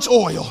so much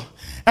oil.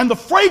 And the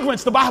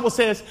fragrance, the Bible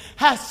says,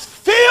 has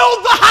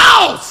filled the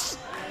house.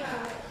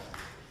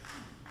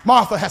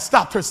 Martha has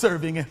stopped her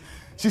serving, and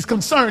she's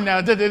concerned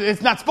now that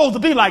it's not supposed to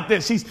be like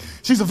this.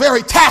 She's a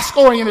very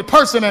task-oriented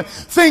person, and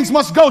things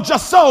must go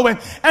just so.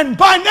 And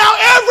by now,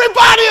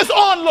 everybody is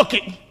on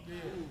looking.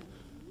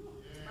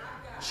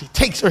 She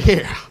takes her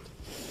hair out,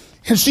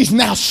 and she's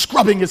now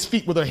scrubbing his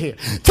feet with her hair.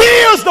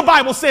 Tears, the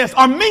Bible says,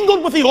 are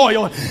mingled with the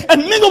oil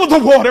and mingled with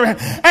the water.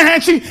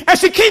 And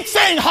she keeps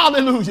saying,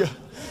 hallelujah.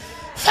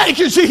 Thank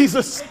you,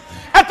 Jesus.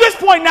 At this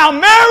point now,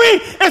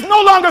 Mary is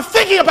no longer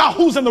thinking about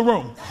who's in the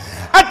room.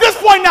 At this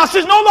point now,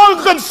 she's no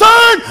longer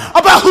concerned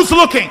about who's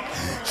looking.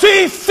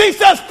 She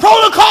says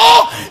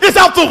protocol is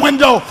out the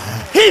window.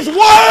 He's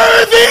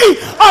worthy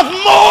of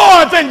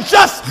more than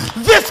just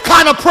this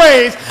kind of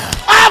praise.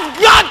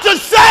 I've got to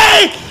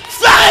say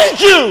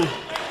thank you.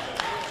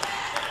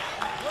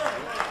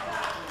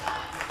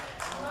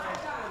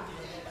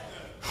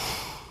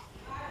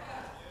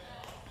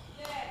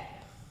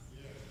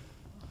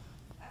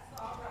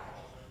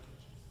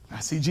 I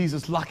see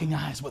Jesus locking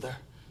eyes with her.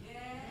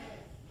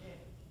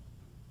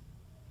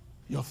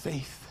 Your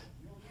faith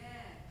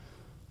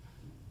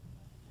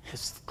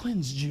has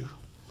cleansed you.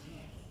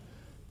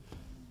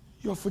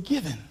 You're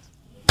forgiven.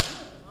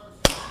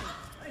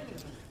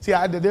 See,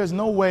 there's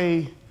no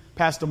way,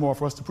 Pastor Moore,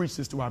 for us to preach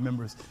this to our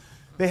members.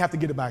 They have to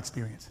get it by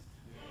experience.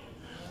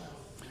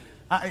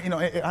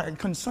 It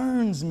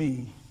concerns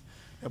me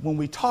that when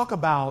we talk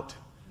about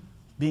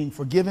being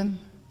forgiven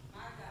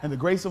and the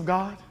grace of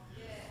God,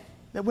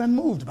 that we're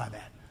moved by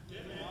that.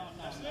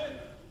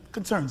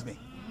 Concerns me.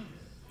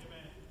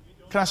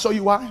 Can I show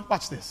you why?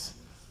 Watch this.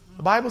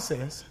 The Bible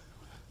says,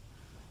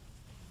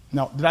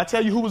 now, did I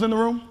tell you who was in the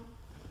room?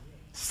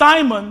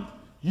 Simon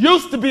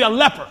used to be a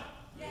leper.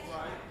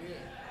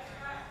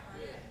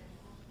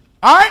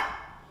 All right?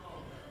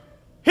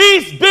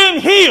 He's been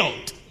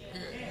healed.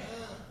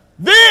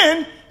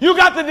 Then you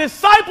got the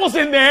disciples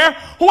in there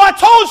who I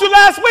told you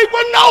last week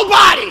were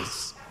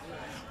nobodies.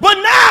 But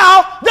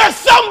now they're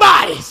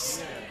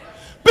somebodies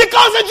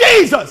because of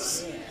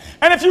Jesus.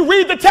 And if you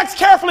read the text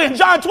carefully in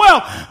John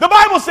 12, the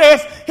Bible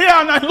says, here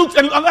in Luke,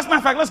 and as a matter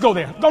of fact, let's go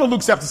there. Go to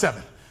Luke chapter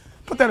 7.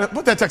 Put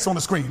that text on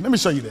the screen. Let me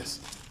show you this.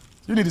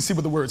 You need to see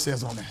what the word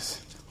says on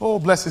this. Oh,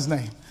 bless his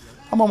name.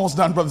 I'm almost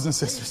done, brothers and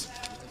sisters.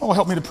 Oh,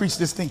 help me to preach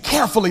this thing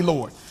carefully,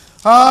 Lord.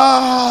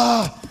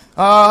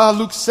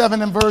 Luke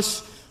 7 and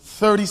verse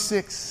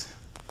 36.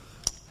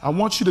 I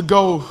want you to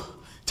go,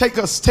 take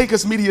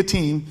us, media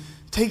team,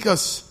 take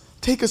us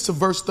to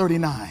verse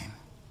 39.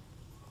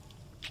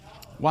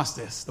 Watch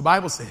this. The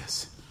Bible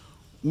says,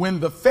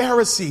 when the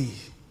Pharisee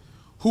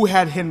who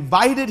had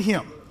invited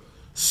him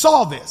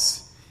saw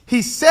this,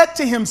 he said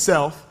to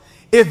himself,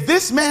 if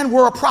this man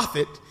were a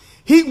prophet,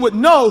 he would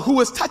know who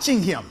is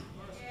touching him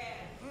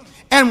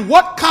and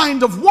what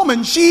kind of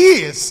woman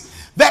she is,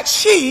 that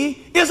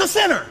she is a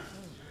sinner.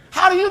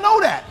 How do you know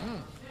that?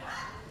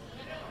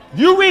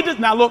 You read this.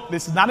 Now look,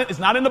 it's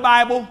not in the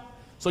Bible,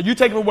 so you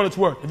take it for what it's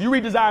worth. If you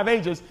read Desire of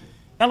Ages,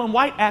 Ellen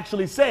White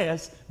actually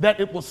says that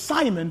it was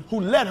Simon who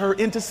led her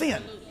into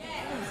sin.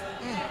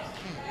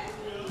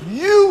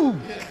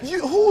 You've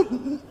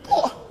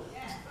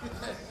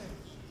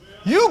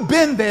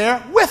been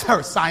there with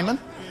her, Simon.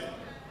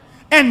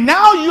 And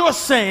now you're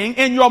saying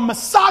in your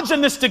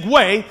misogynistic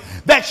way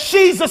that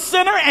she's a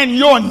sinner and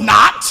you're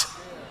not.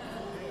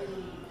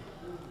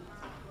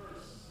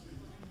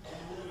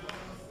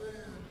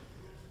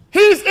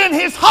 He's in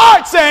his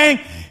heart saying,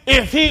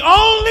 if he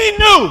only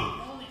knew.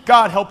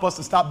 God help us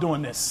to stop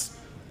doing this.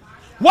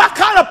 What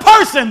kind of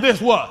person this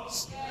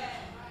was.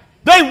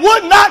 They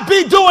would not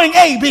be doing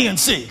A, B, and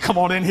C. Come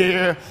on in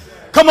here.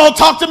 Come on,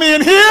 talk to me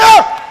in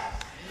here.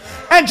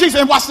 And Jesus,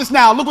 and watch this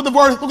now. Look what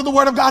the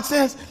word of God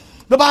says.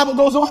 The Bible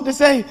goes on to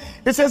say,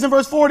 it says in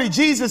verse 40,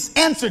 Jesus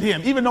answered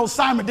him, even though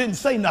Simon didn't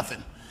say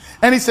nothing.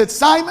 And he said,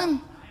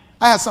 Simon,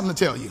 I have something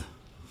to tell you.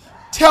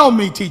 Tell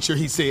me, teacher,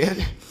 he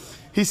said.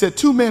 He said,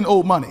 2 men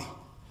owed money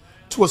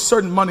to a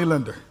certain money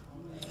lender.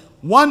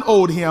 One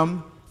owed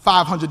him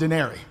 500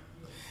 denarii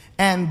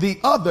and the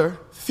other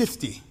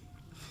 50.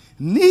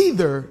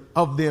 Neither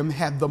of them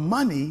had the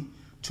money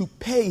to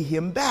pay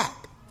him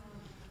back.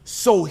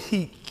 So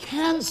he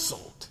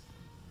canceled.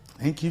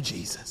 Thank you,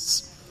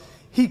 Jesus.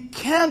 He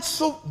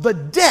canceled the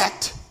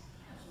debt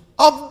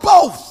of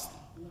both.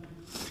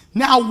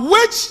 Now,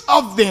 which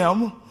of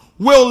them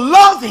will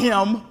love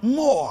him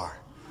more?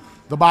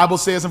 The Bible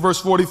says in verse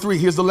 43,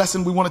 here's the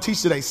lesson we want to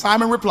teach today.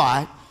 Simon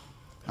replied,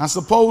 I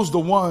suppose the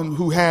one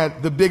who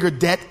had the bigger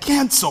debt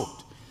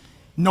canceled.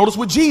 Notice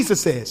what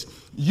Jesus says.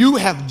 You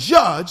have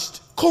judged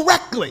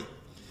correctly.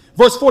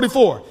 Verse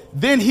 44,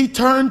 then he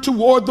turned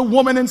toward the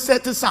woman and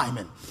said to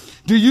Simon,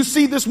 do you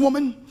see this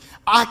woman?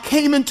 I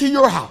came into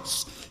your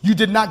house. You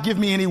did not give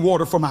me any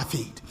water for my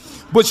feet,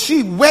 but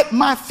she wet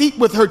my feet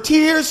with her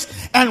tears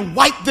and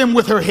wiped them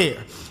with her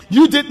hair.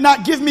 You did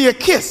not give me a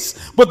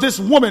kiss, but this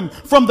woman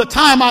from the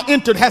time I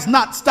entered has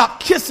not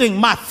stopped kissing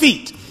my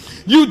feet.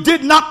 You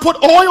did not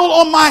put oil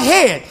on my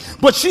head,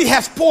 but she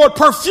has poured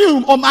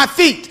perfume on my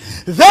feet.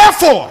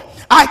 Therefore,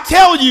 I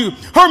tell you,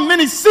 her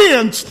many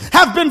sins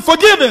have been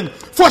forgiven,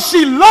 for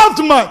she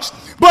loved much.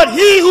 But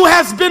he who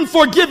has been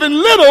forgiven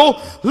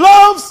little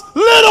loves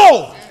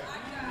little.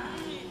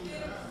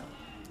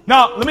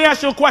 Now, let me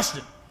ask you a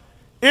question.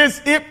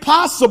 Is it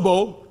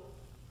possible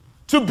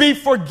to be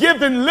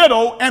forgiven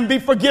little and be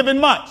forgiven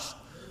much?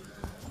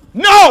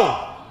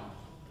 No.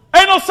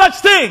 Ain't no such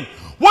thing.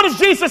 What is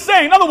Jesus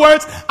saying? In other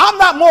words, I'm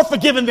not more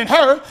forgiven than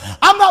her.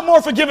 I'm not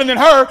more forgiven than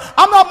her.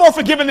 I'm not more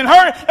forgiven than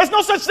her. There's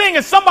no such thing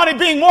as somebody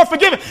being more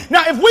forgiven.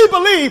 Now, if we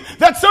believe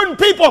that certain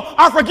people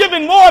are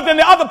forgiven more than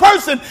the other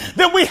person,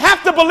 then we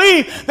have to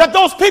believe that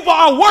those people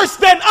are worse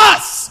than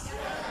us.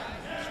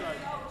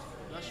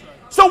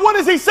 So what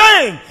is he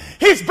saying?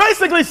 He's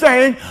basically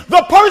saying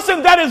the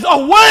person that is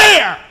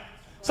aware.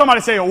 Somebody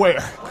say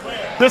aware.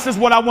 This is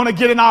what I want to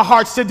get in our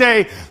hearts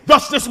today.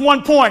 Thus, this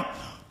one point.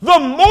 The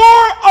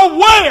more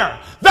aware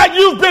that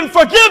you've been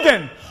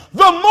forgiven,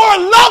 the more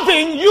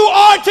loving you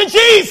are to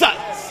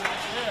Jesus.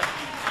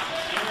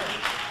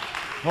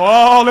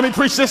 Oh, let me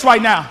preach this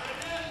right now.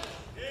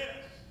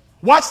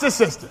 Watch this,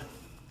 sister.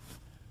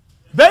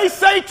 They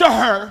say to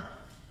her,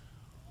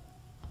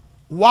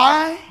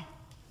 why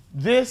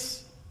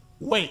this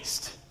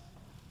waste?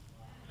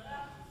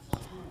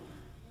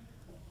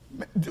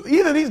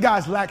 Either of these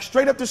guys lack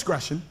straight up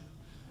discretion.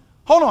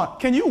 Hold on.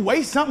 Can you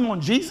waste something on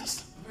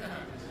Jesus?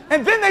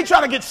 And then they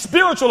try to get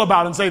spiritual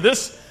about it and say,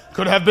 this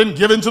could have been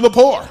given to the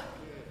poor.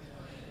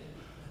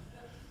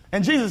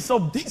 And Jesus,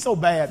 he's so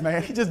bad,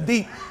 man. He's just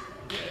deep.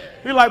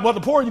 He's like, well,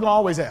 the poor you're going to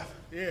always have.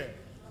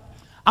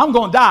 I'm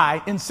going to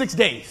die in 6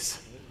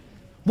 days.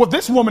 What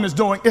this woman is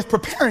doing is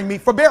preparing me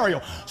for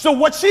burial. So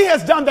what she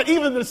has done that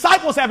even the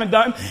disciples haven't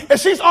done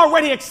is she's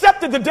already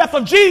accepted the death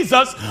of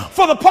Jesus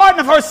for the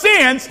pardon of her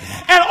sins.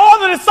 And all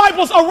the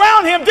disciples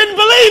around him didn't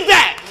believe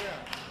that.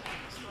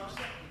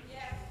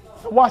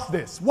 Watch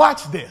this.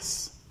 Watch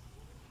this.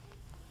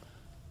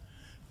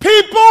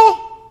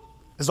 People,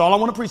 that's all I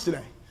want to preach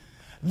today,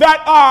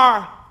 that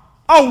are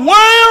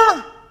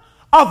aware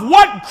of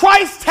what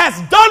Christ has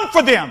done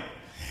for them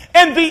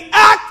and the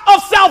act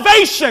of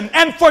salvation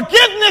and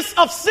forgiveness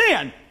of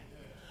sin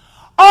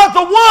are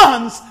the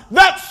ones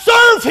that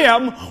serve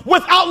him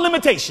without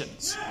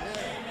limitations.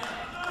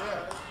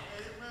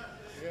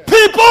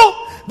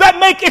 People that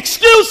make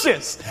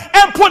excuses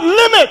and put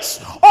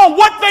limits on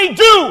what they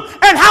do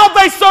and how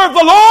they serve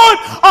the Lord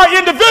are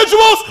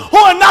individuals who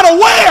are not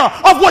aware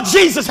of what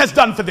Jesus has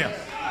done for them.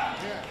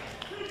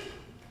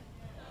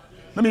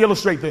 Let me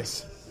illustrate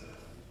this.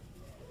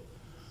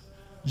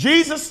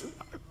 Jesus,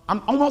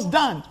 I'm almost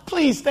done.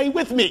 Please stay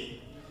with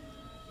me.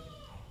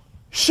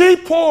 She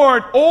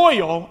poured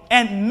oil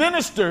and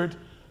ministered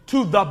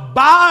to the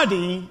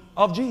body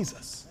of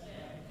Jesus.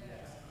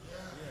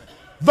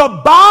 The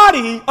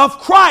body of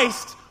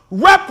Christ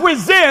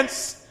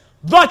represents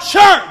the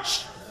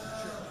church.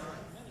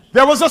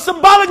 There was a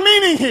symbolic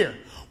meaning here.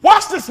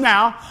 Watch this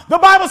now. The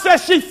Bible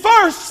says she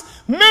first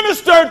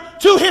ministered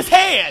to his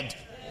head.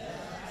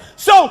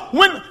 So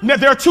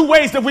there are two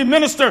ways that we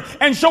minister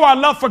and show our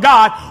love for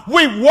God.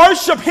 We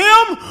worship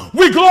him,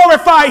 we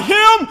glorify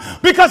him,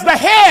 because the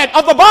head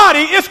of the body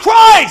is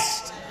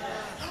Christ.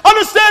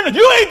 Understand that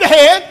you ain't the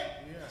head,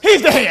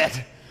 he's the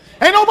head.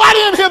 Ain't nobody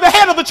in here the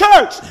head of the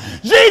church.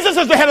 Jesus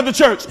is the head of the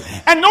church.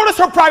 And notice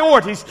her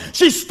priorities.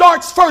 She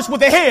starts first with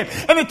the head.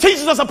 And it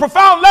teaches us a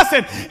profound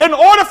lesson. In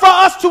order for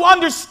us to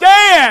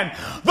understand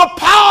the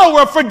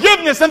power of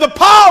forgiveness and the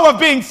power of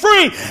being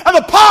free and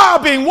the power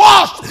of being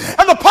washed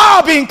and the power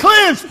of being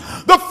cleansed,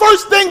 the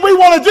first thing we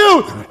want to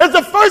do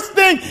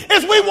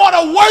is we want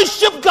to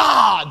worship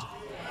God.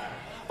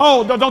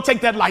 Oh, don't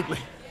take that lightly.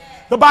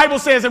 The Bible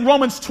says in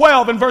Romans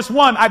 12 and verse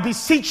 1, I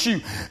beseech you,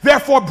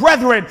 therefore,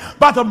 brethren,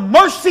 by the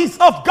mercies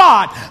of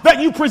God, that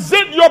you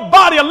present your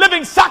body a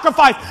living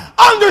sacrifice.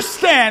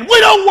 Understand, we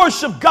don't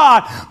worship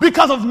God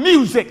because of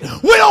music.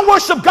 We don't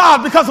worship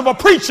God because of a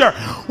preacher.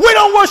 We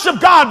don't worship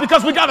God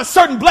because we got a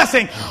certain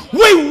blessing.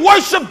 We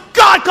worship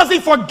God because he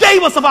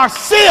forgave us of our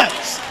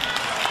sins.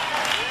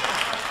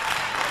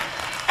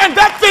 And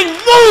that thing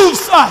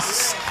moves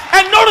us.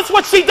 And notice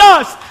what she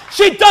does.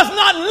 She does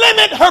not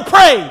limit her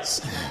praise.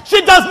 She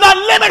does not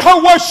limit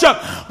her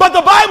worship. But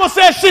the Bible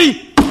says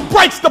she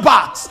breaks the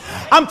box.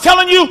 I'm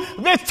telling you,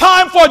 it's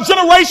time for a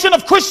generation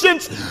of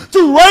Christians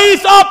to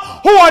raise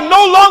up who are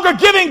no longer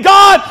giving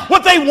God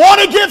what they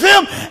want to give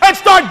him and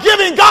start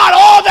giving God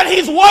all that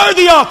he's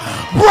worthy of.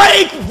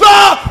 Break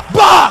the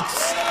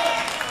box.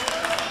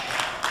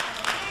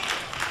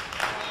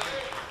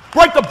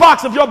 Break the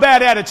box of your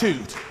bad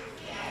attitude.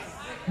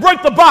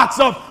 Break the box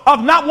of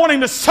not wanting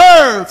to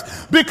serve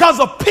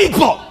because of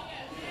people.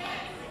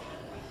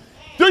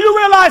 Do you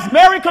realize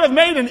Mary could have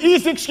made an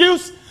easy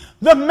excuse?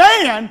 The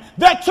man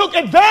that took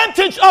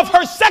advantage of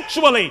her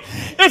sexually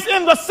is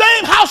in the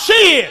same house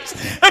she is.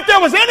 If there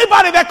was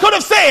anybody that could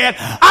have said,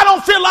 I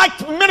don't feel like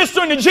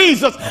ministering to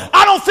Jesus,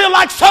 I don't feel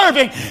like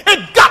serving,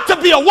 it got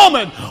to be a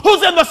woman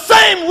who's in the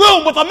same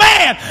room with a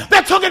man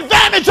that took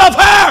advantage of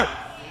her.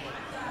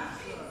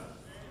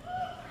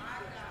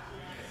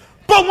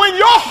 But when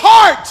your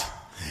heart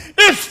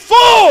is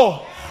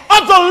full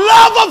of the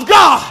love of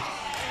God,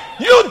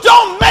 you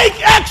don't make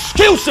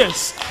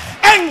excuses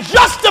and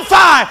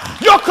justify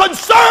your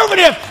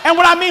conservative. And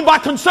what I mean by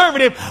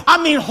conservative,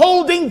 I mean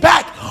holding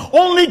back,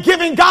 only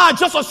giving God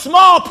just a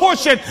small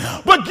portion,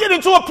 but get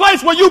into a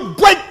place where you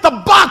break the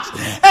box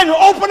and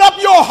open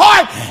up your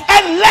heart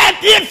and let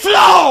it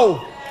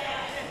flow.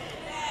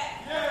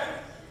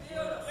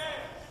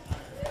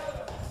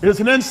 It's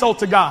an insult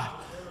to God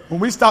when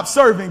we stop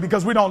serving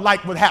because we don't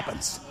like what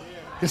happens.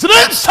 It's an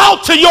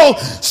insult to your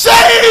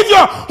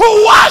Savior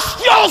who washed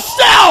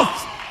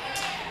yourself.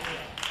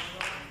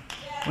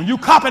 When you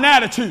cop an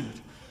attitude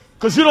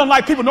because you don't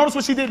like people. Notice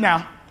what she did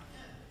now.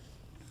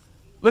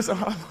 Listen,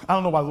 I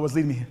don't know why the Lord's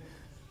leading me here.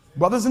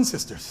 Brothers and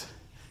sisters,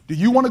 do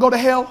you want to go to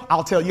hell?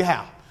 I'll tell you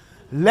how.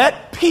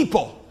 Let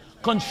people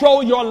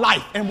control your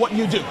life and what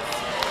you do.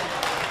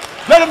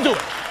 Let them do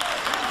it.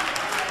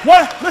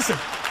 Listen,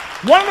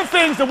 one of the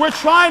things that we're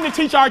trying to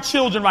teach our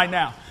children right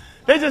now,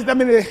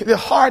 they're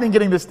hard in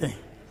getting this thing,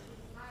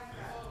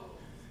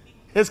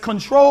 is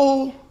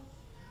control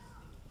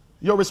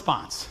your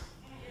response.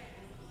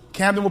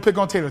 Camden will pick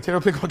on Taylor. Taylor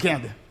will pick on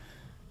Camden.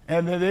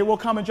 And they will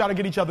come and try to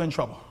get each other in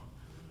trouble.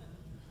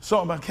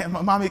 So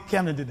mommy,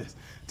 Camden did this.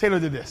 Taylor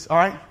did this, all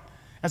right?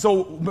 And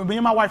so me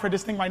and my wife heard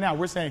this thing right now.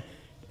 We're saying,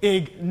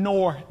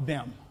 ignore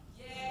them.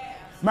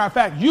 Matter of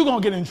fact, you're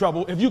going to get in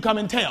trouble if you come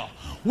and tell.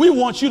 We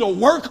want you to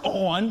work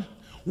on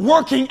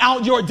working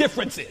out your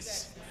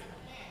differences.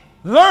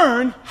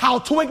 Learn how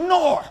to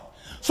ignore.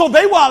 So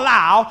they will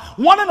allow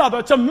one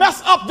another to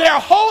mess up their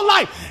whole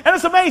life. And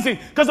it's amazing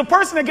because the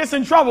person that gets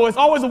in trouble is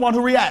always the one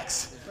who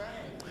reacts.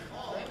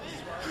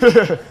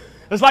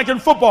 It's like in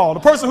football. The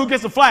person who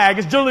gets the flag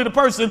is generally the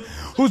person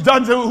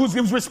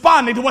who's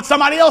responding to what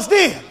somebody else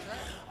did.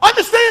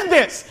 Understand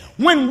this.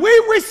 When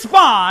we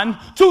respond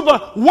to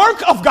the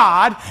work of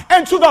God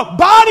and to the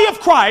body of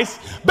Christ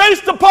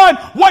based upon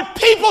what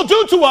people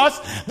do to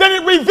us, then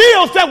it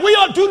reveals that we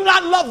do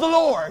not love the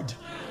Lord.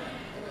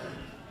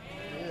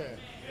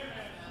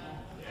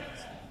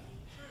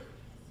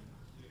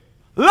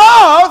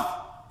 Love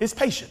is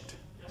patient.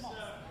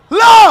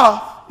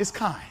 Love is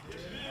kind.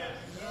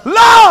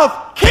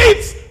 Love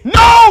keeps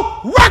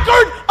no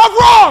record of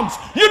wrongs.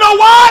 You know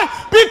why?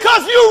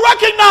 Because you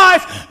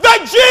recognize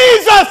that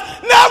Jesus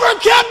never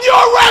kept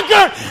your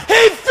record.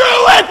 He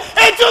threw it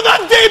into the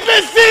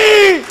deepest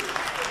sea.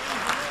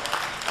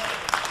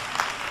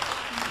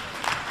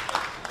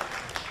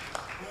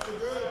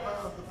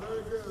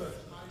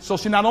 So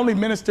she not only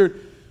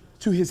ministered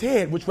to his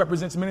head, which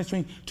represents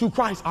ministering to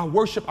Christ, our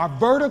worship, our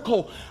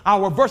vertical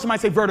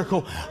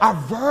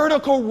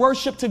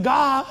worship to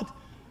God.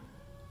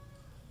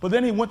 But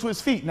then he went to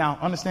his feet. Now,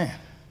 understand,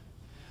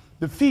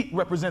 the feet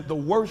represent the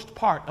worst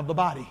part of the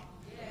body.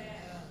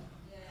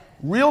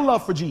 Real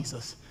love for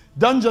Jesus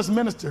doesn't just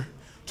minister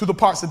to the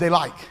parts that they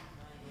like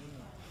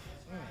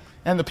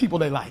and the people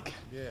they like.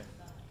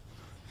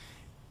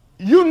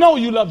 You know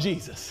you love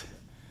Jesus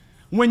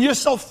when you're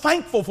so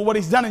thankful for what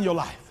he's done in your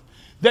life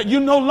that you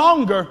no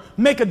longer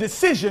make a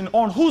decision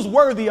on who's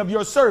worthy of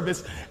your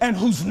service and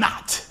who's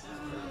not.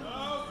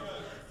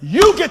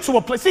 You get to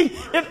a place. See,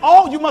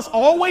 you must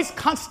always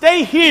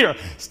stay here.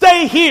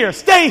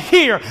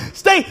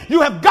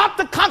 You have got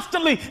to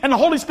constantly, and the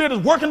Holy Spirit is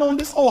working on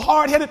this old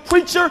hard-headed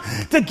preacher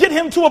to get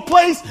him to a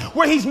place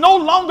where he's no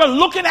longer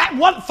looking at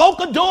what folk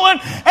are doing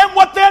and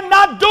what they're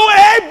not doing.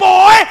 Hey,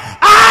 boy,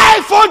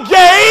 I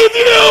forgave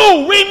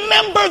you.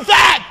 Remember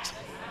that.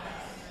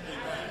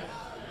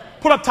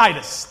 Put up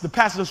Titus, the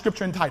passage of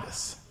scripture in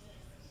Titus.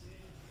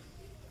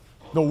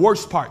 The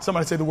worst part.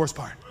 Somebody say the worst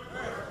part.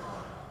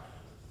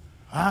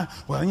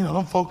 Well,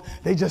 them folk,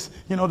 they just,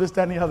 this,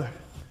 that, and the other.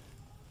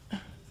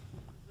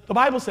 The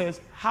Bible says,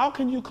 how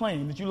can you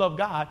claim that you love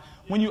God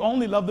when you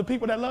only love the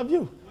people that love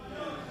you?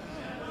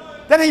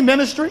 That ain't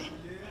ministry.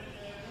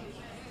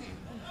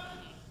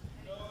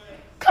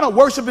 What kind of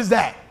worship is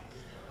that?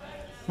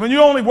 When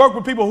you only work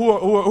with people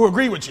who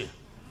agree with you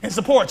and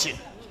support you.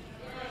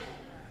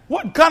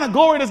 What kind of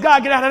glory does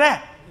God get out of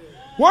that?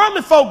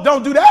 Worldly folk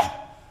don't do that.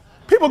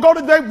 People go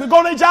to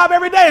their job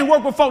every day and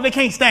work with folk they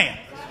can't stand.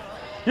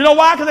 You know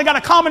why? Because they got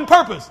a common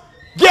purpose.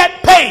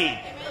 Get paid.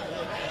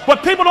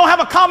 But people don't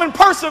have a common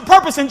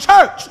purpose in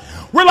church.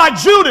 We're like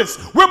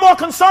Judas. We're more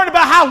concerned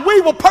about how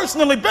we will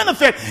personally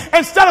benefit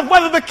instead of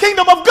whether the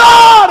kingdom of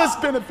God is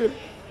benefited.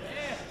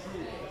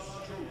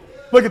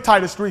 Look at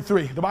Titus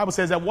 3:3. The Bible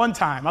says at one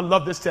time, I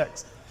love this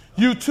text,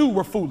 you too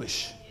were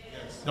foolish.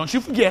 Don't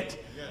you forget.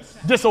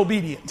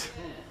 Disobedient.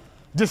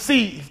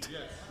 Deceived.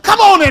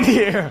 Come on in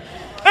here.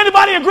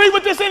 Anybody agree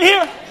with this in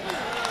here?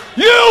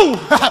 You,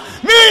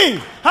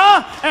 me,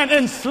 and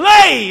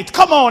enslaved.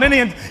 Come on,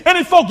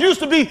 any folk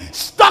used to be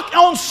stuck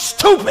on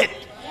stupid.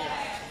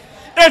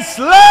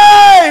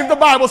 Enslaved, the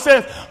Bible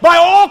says, by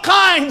all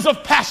kinds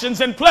of passions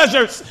and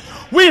pleasures.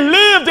 We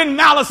lived in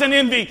malice and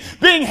envy,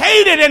 being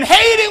hated and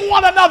hating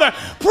one another.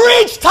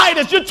 Preach,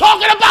 Titus, you're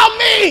talking about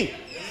me.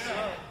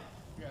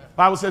 The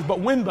Bible says, but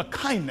when the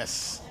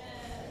kindness,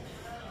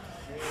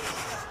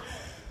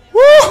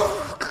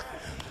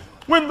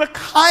 when the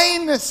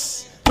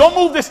kindness, don't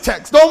move this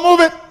text, don't move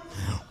it.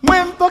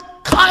 When the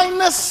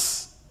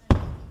kindness,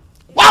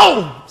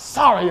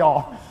 sorry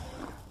y'all.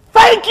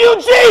 Thank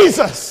you,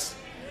 Jesus.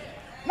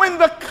 When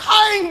the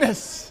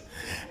kindness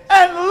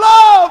and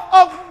love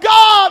of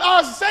God,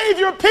 our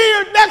Savior,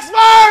 appeared, next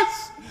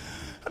verse,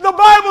 the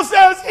Bible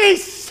says he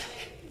saved.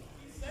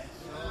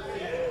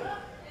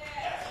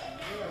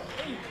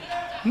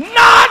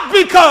 Not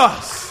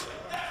because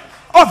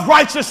of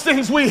righteous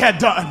things we had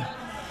done.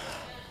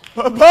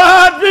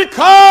 But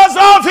because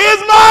of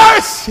his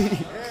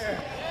mercy,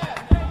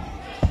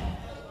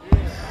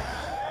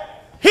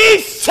 he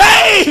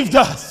saved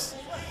us.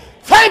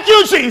 Thank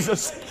you,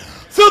 Jesus.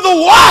 Through the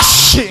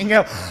washing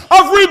of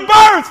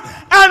rebirth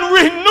and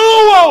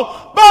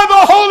renewal by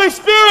the Holy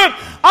Spirit.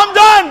 I'm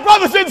done,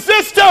 brothers and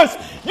sisters.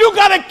 You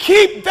got to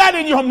keep that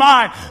in your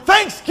mind.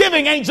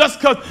 Thanksgiving ain't just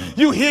because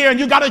you here and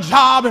you got a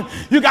job and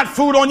you got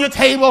food on your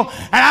table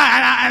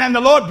and the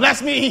Lord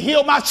blessed me, he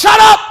healed my... Shut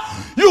up!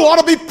 You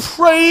ought to be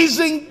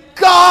praising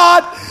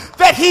God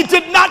that he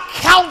did not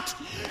count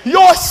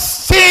your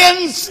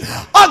sins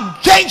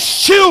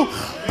against you,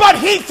 but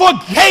he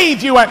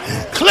forgave you and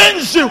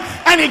cleansed you,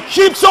 and he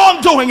keeps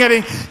on doing it,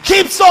 and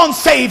keeps on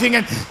saving,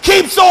 and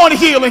keeps on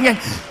healing, and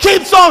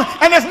keeps on.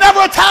 And there's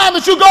never a time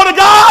that you go to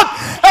God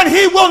and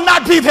he will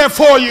not be there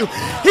for you.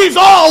 He's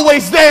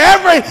always there,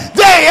 every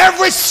day,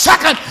 every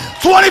second,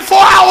 24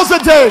 hours a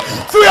day,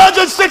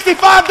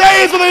 365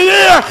 days of the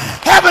year.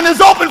 Heaven is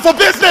open for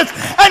business,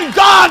 and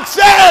God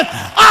said,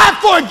 I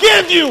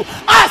forgive you,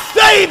 I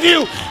save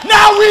you.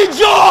 Now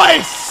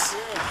rejoice,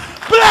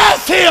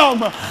 bless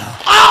him,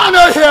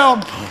 honor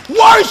him,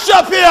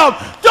 worship him.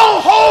 Don't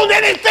hold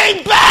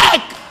anything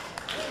back.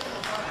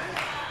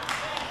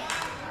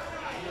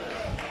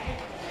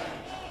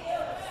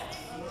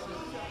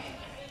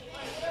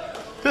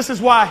 This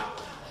is why.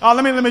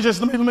 Let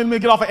me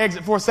get off an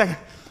exit for a second.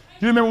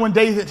 Do you remember when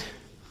David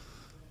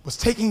was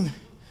taking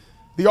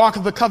the Ark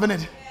of the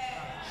Covenant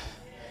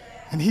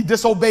and he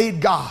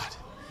disobeyed God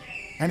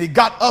and he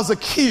got Uzzah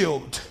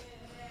killed?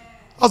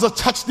 Uzzah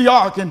touched the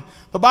ark and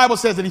the Bible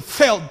says that he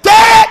fell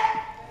dead.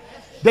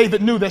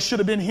 David knew that should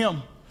have been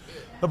him.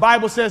 The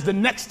Bible says the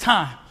next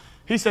time,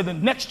 he said, the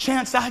next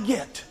chance I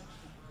get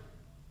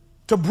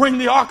to bring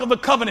the Ark of the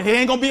Covenant, it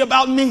ain't going to be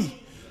about me.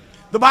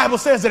 The Bible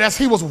says that as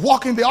he was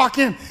walking the ark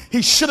in,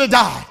 he should have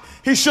died.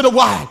 He should have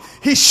died.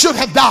 He should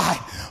have died.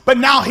 But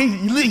now he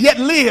yet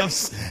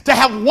lives to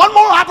have one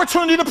more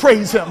opportunity to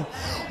praise him.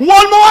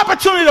 One more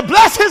opportunity to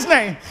bless his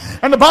name.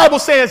 And the Bible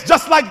says,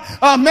 just like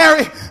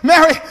Mary,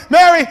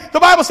 the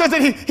Bible says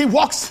that he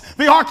walks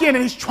the ark in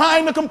and he's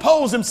trying to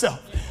compose himself.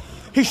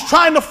 He's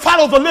trying to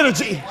follow the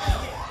liturgy.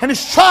 And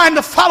he's trying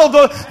to follow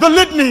the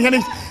litany.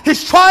 And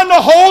he's trying to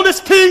hold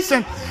his peace.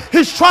 And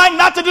he's trying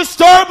not to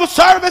disturb the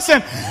service.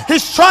 And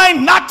he's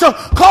trying not to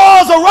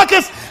cause a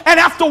ruckus. And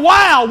after a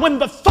while, when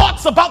the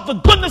thoughts about the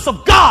goodness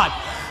of God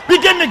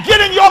begin to get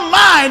in your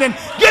mind and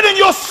get in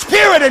your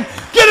spirit and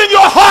get in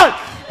your heart,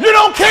 you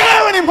don't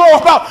care anymore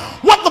about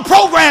what the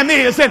program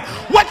is and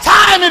what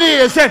time it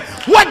is and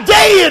what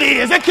day it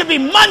is. It could be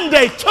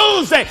Monday,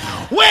 Tuesday,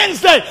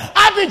 Wednesday.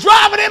 I'd be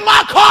driving in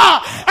my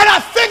car and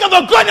I think of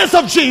the goodness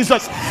of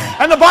Jesus.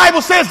 And the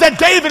Bible says that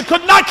David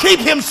could not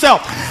keep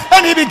himself.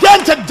 And he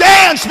began to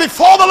dance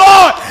before the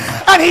Lord.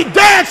 And he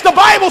danced, the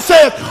Bible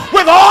says,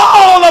 with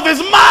all of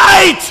his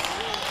might.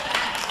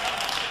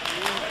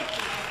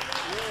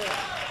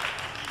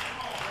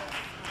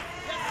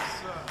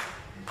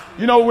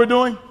 You know what we're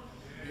doing?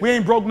 We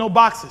ain't broke no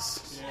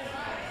boxes.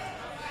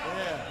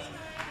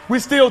 We're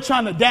still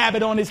trying to dab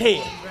it on his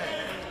head.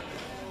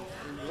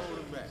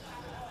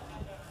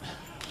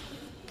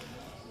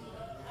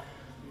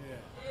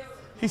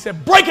 He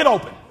said, break it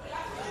open.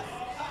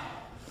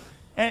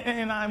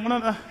 And I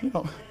want to,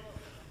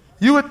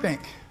 you would think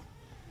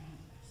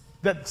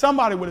that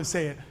somebody would have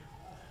said,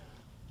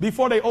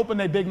 before they opened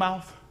their big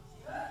mouth,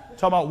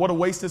 talking about what a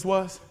waste this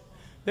was,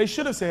 they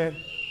should have said,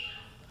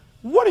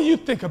 what do you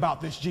think about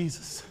this,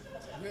 Jesus?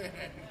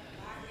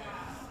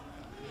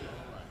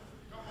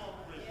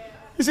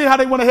 You see how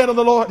they went ahead of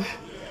the Lord?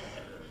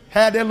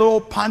 Had their little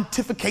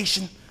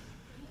pontification,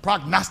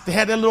 prognostic,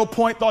 had their little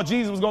point, thought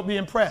Jesus was going to be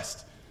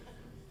impressed.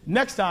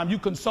 Next time you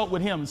consult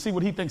with him and see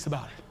what he thinks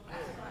about it.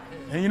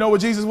 And you know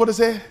what Jesus would have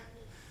said?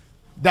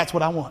 That's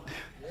what I want.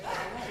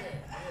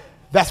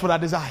 That's what I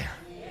desire.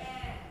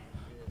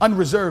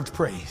 Unreserved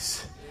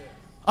praise.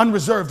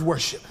 Unreserved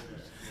worship.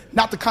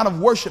 Not the kind of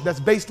worship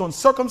that's based on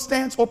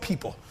circumstance or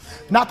people.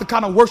 Not the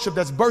kind of worship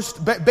that's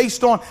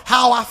based on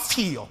how I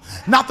feel.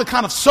 Not the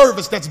kind of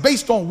service that's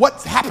based on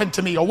what's happened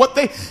to me or what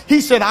he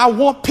said, I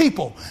want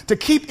people to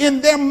keep in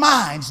their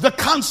minds the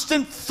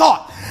constant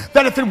thought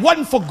that if it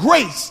wasn't for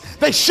grace,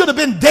 they should have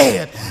been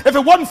dead. If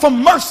it wasn't for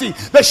mercy,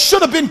 they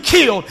should have been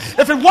killed.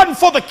 If it wasn't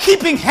for the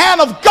keeping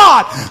hand of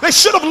God, they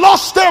should have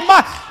lost their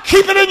mind.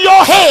 Keep it in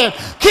your head.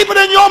 Keep it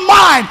in your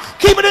mind.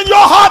 Keep it in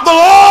your heart. The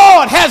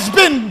Lord has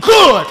been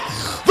good.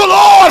 The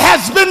Lord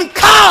has been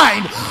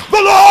kind.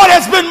 The Lord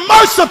has been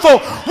merciful.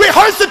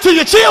 Rehearse it to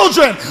your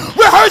children.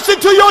 Rehearse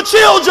it to your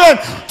children.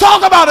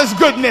 Talk about his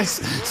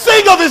goodness.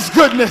 Sing of his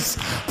goodness.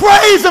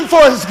 Praise him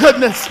for his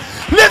goodness.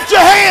 Lift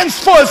your hands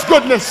for his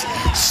goodness.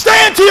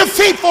 Stand to your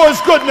feet for his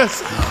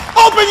goodness.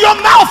 Open your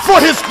mouth for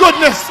his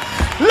goodness.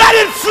 Let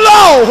it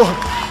flow.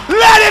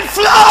 Let it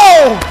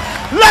flow.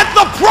 Let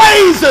the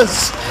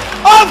praises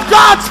of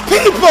God's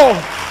people,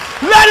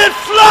 let it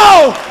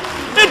flow.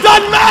 It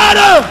doesn't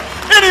matter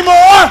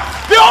anymore.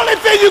 The only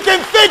thing you can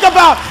think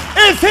about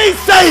is he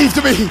saved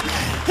me.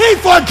 He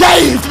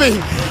forgave me.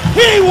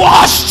 He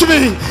washed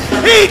me.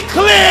 He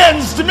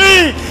cleansed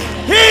me.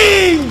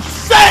 He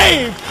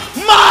saved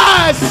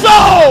my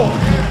soul.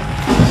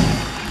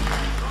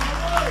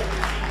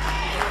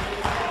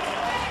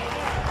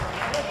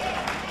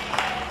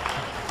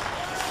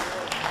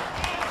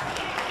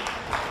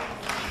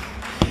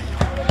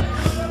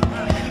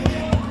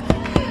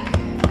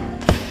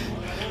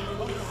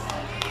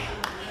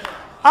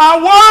 I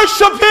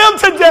worship him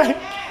today.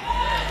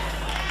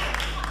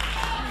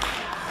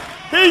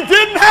 He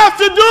didn't have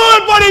to do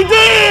it, but he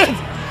did.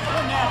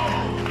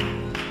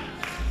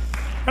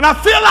 And I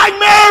feel like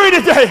Mary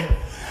today.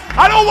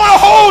 I don't want to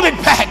hold it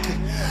back.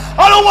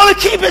 I don't want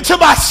to keep it to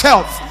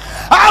myself.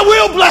 I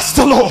will bless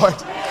the Lord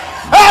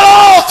at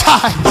all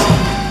times,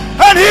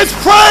 and his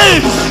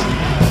praise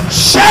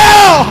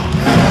shall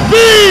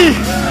be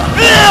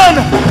in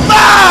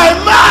my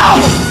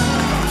mouth.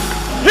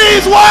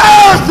 He's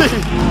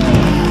worthy.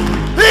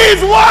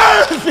 He's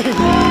worthy.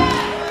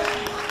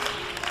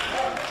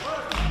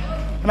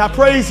 And I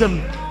praise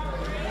him.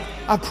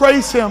 I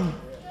praise him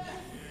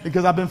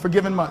because I've been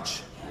forgiven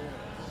much.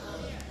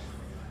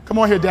 Come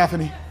on here,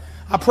 Daphne.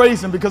 I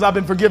praise him because I've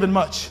been forgiven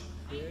much.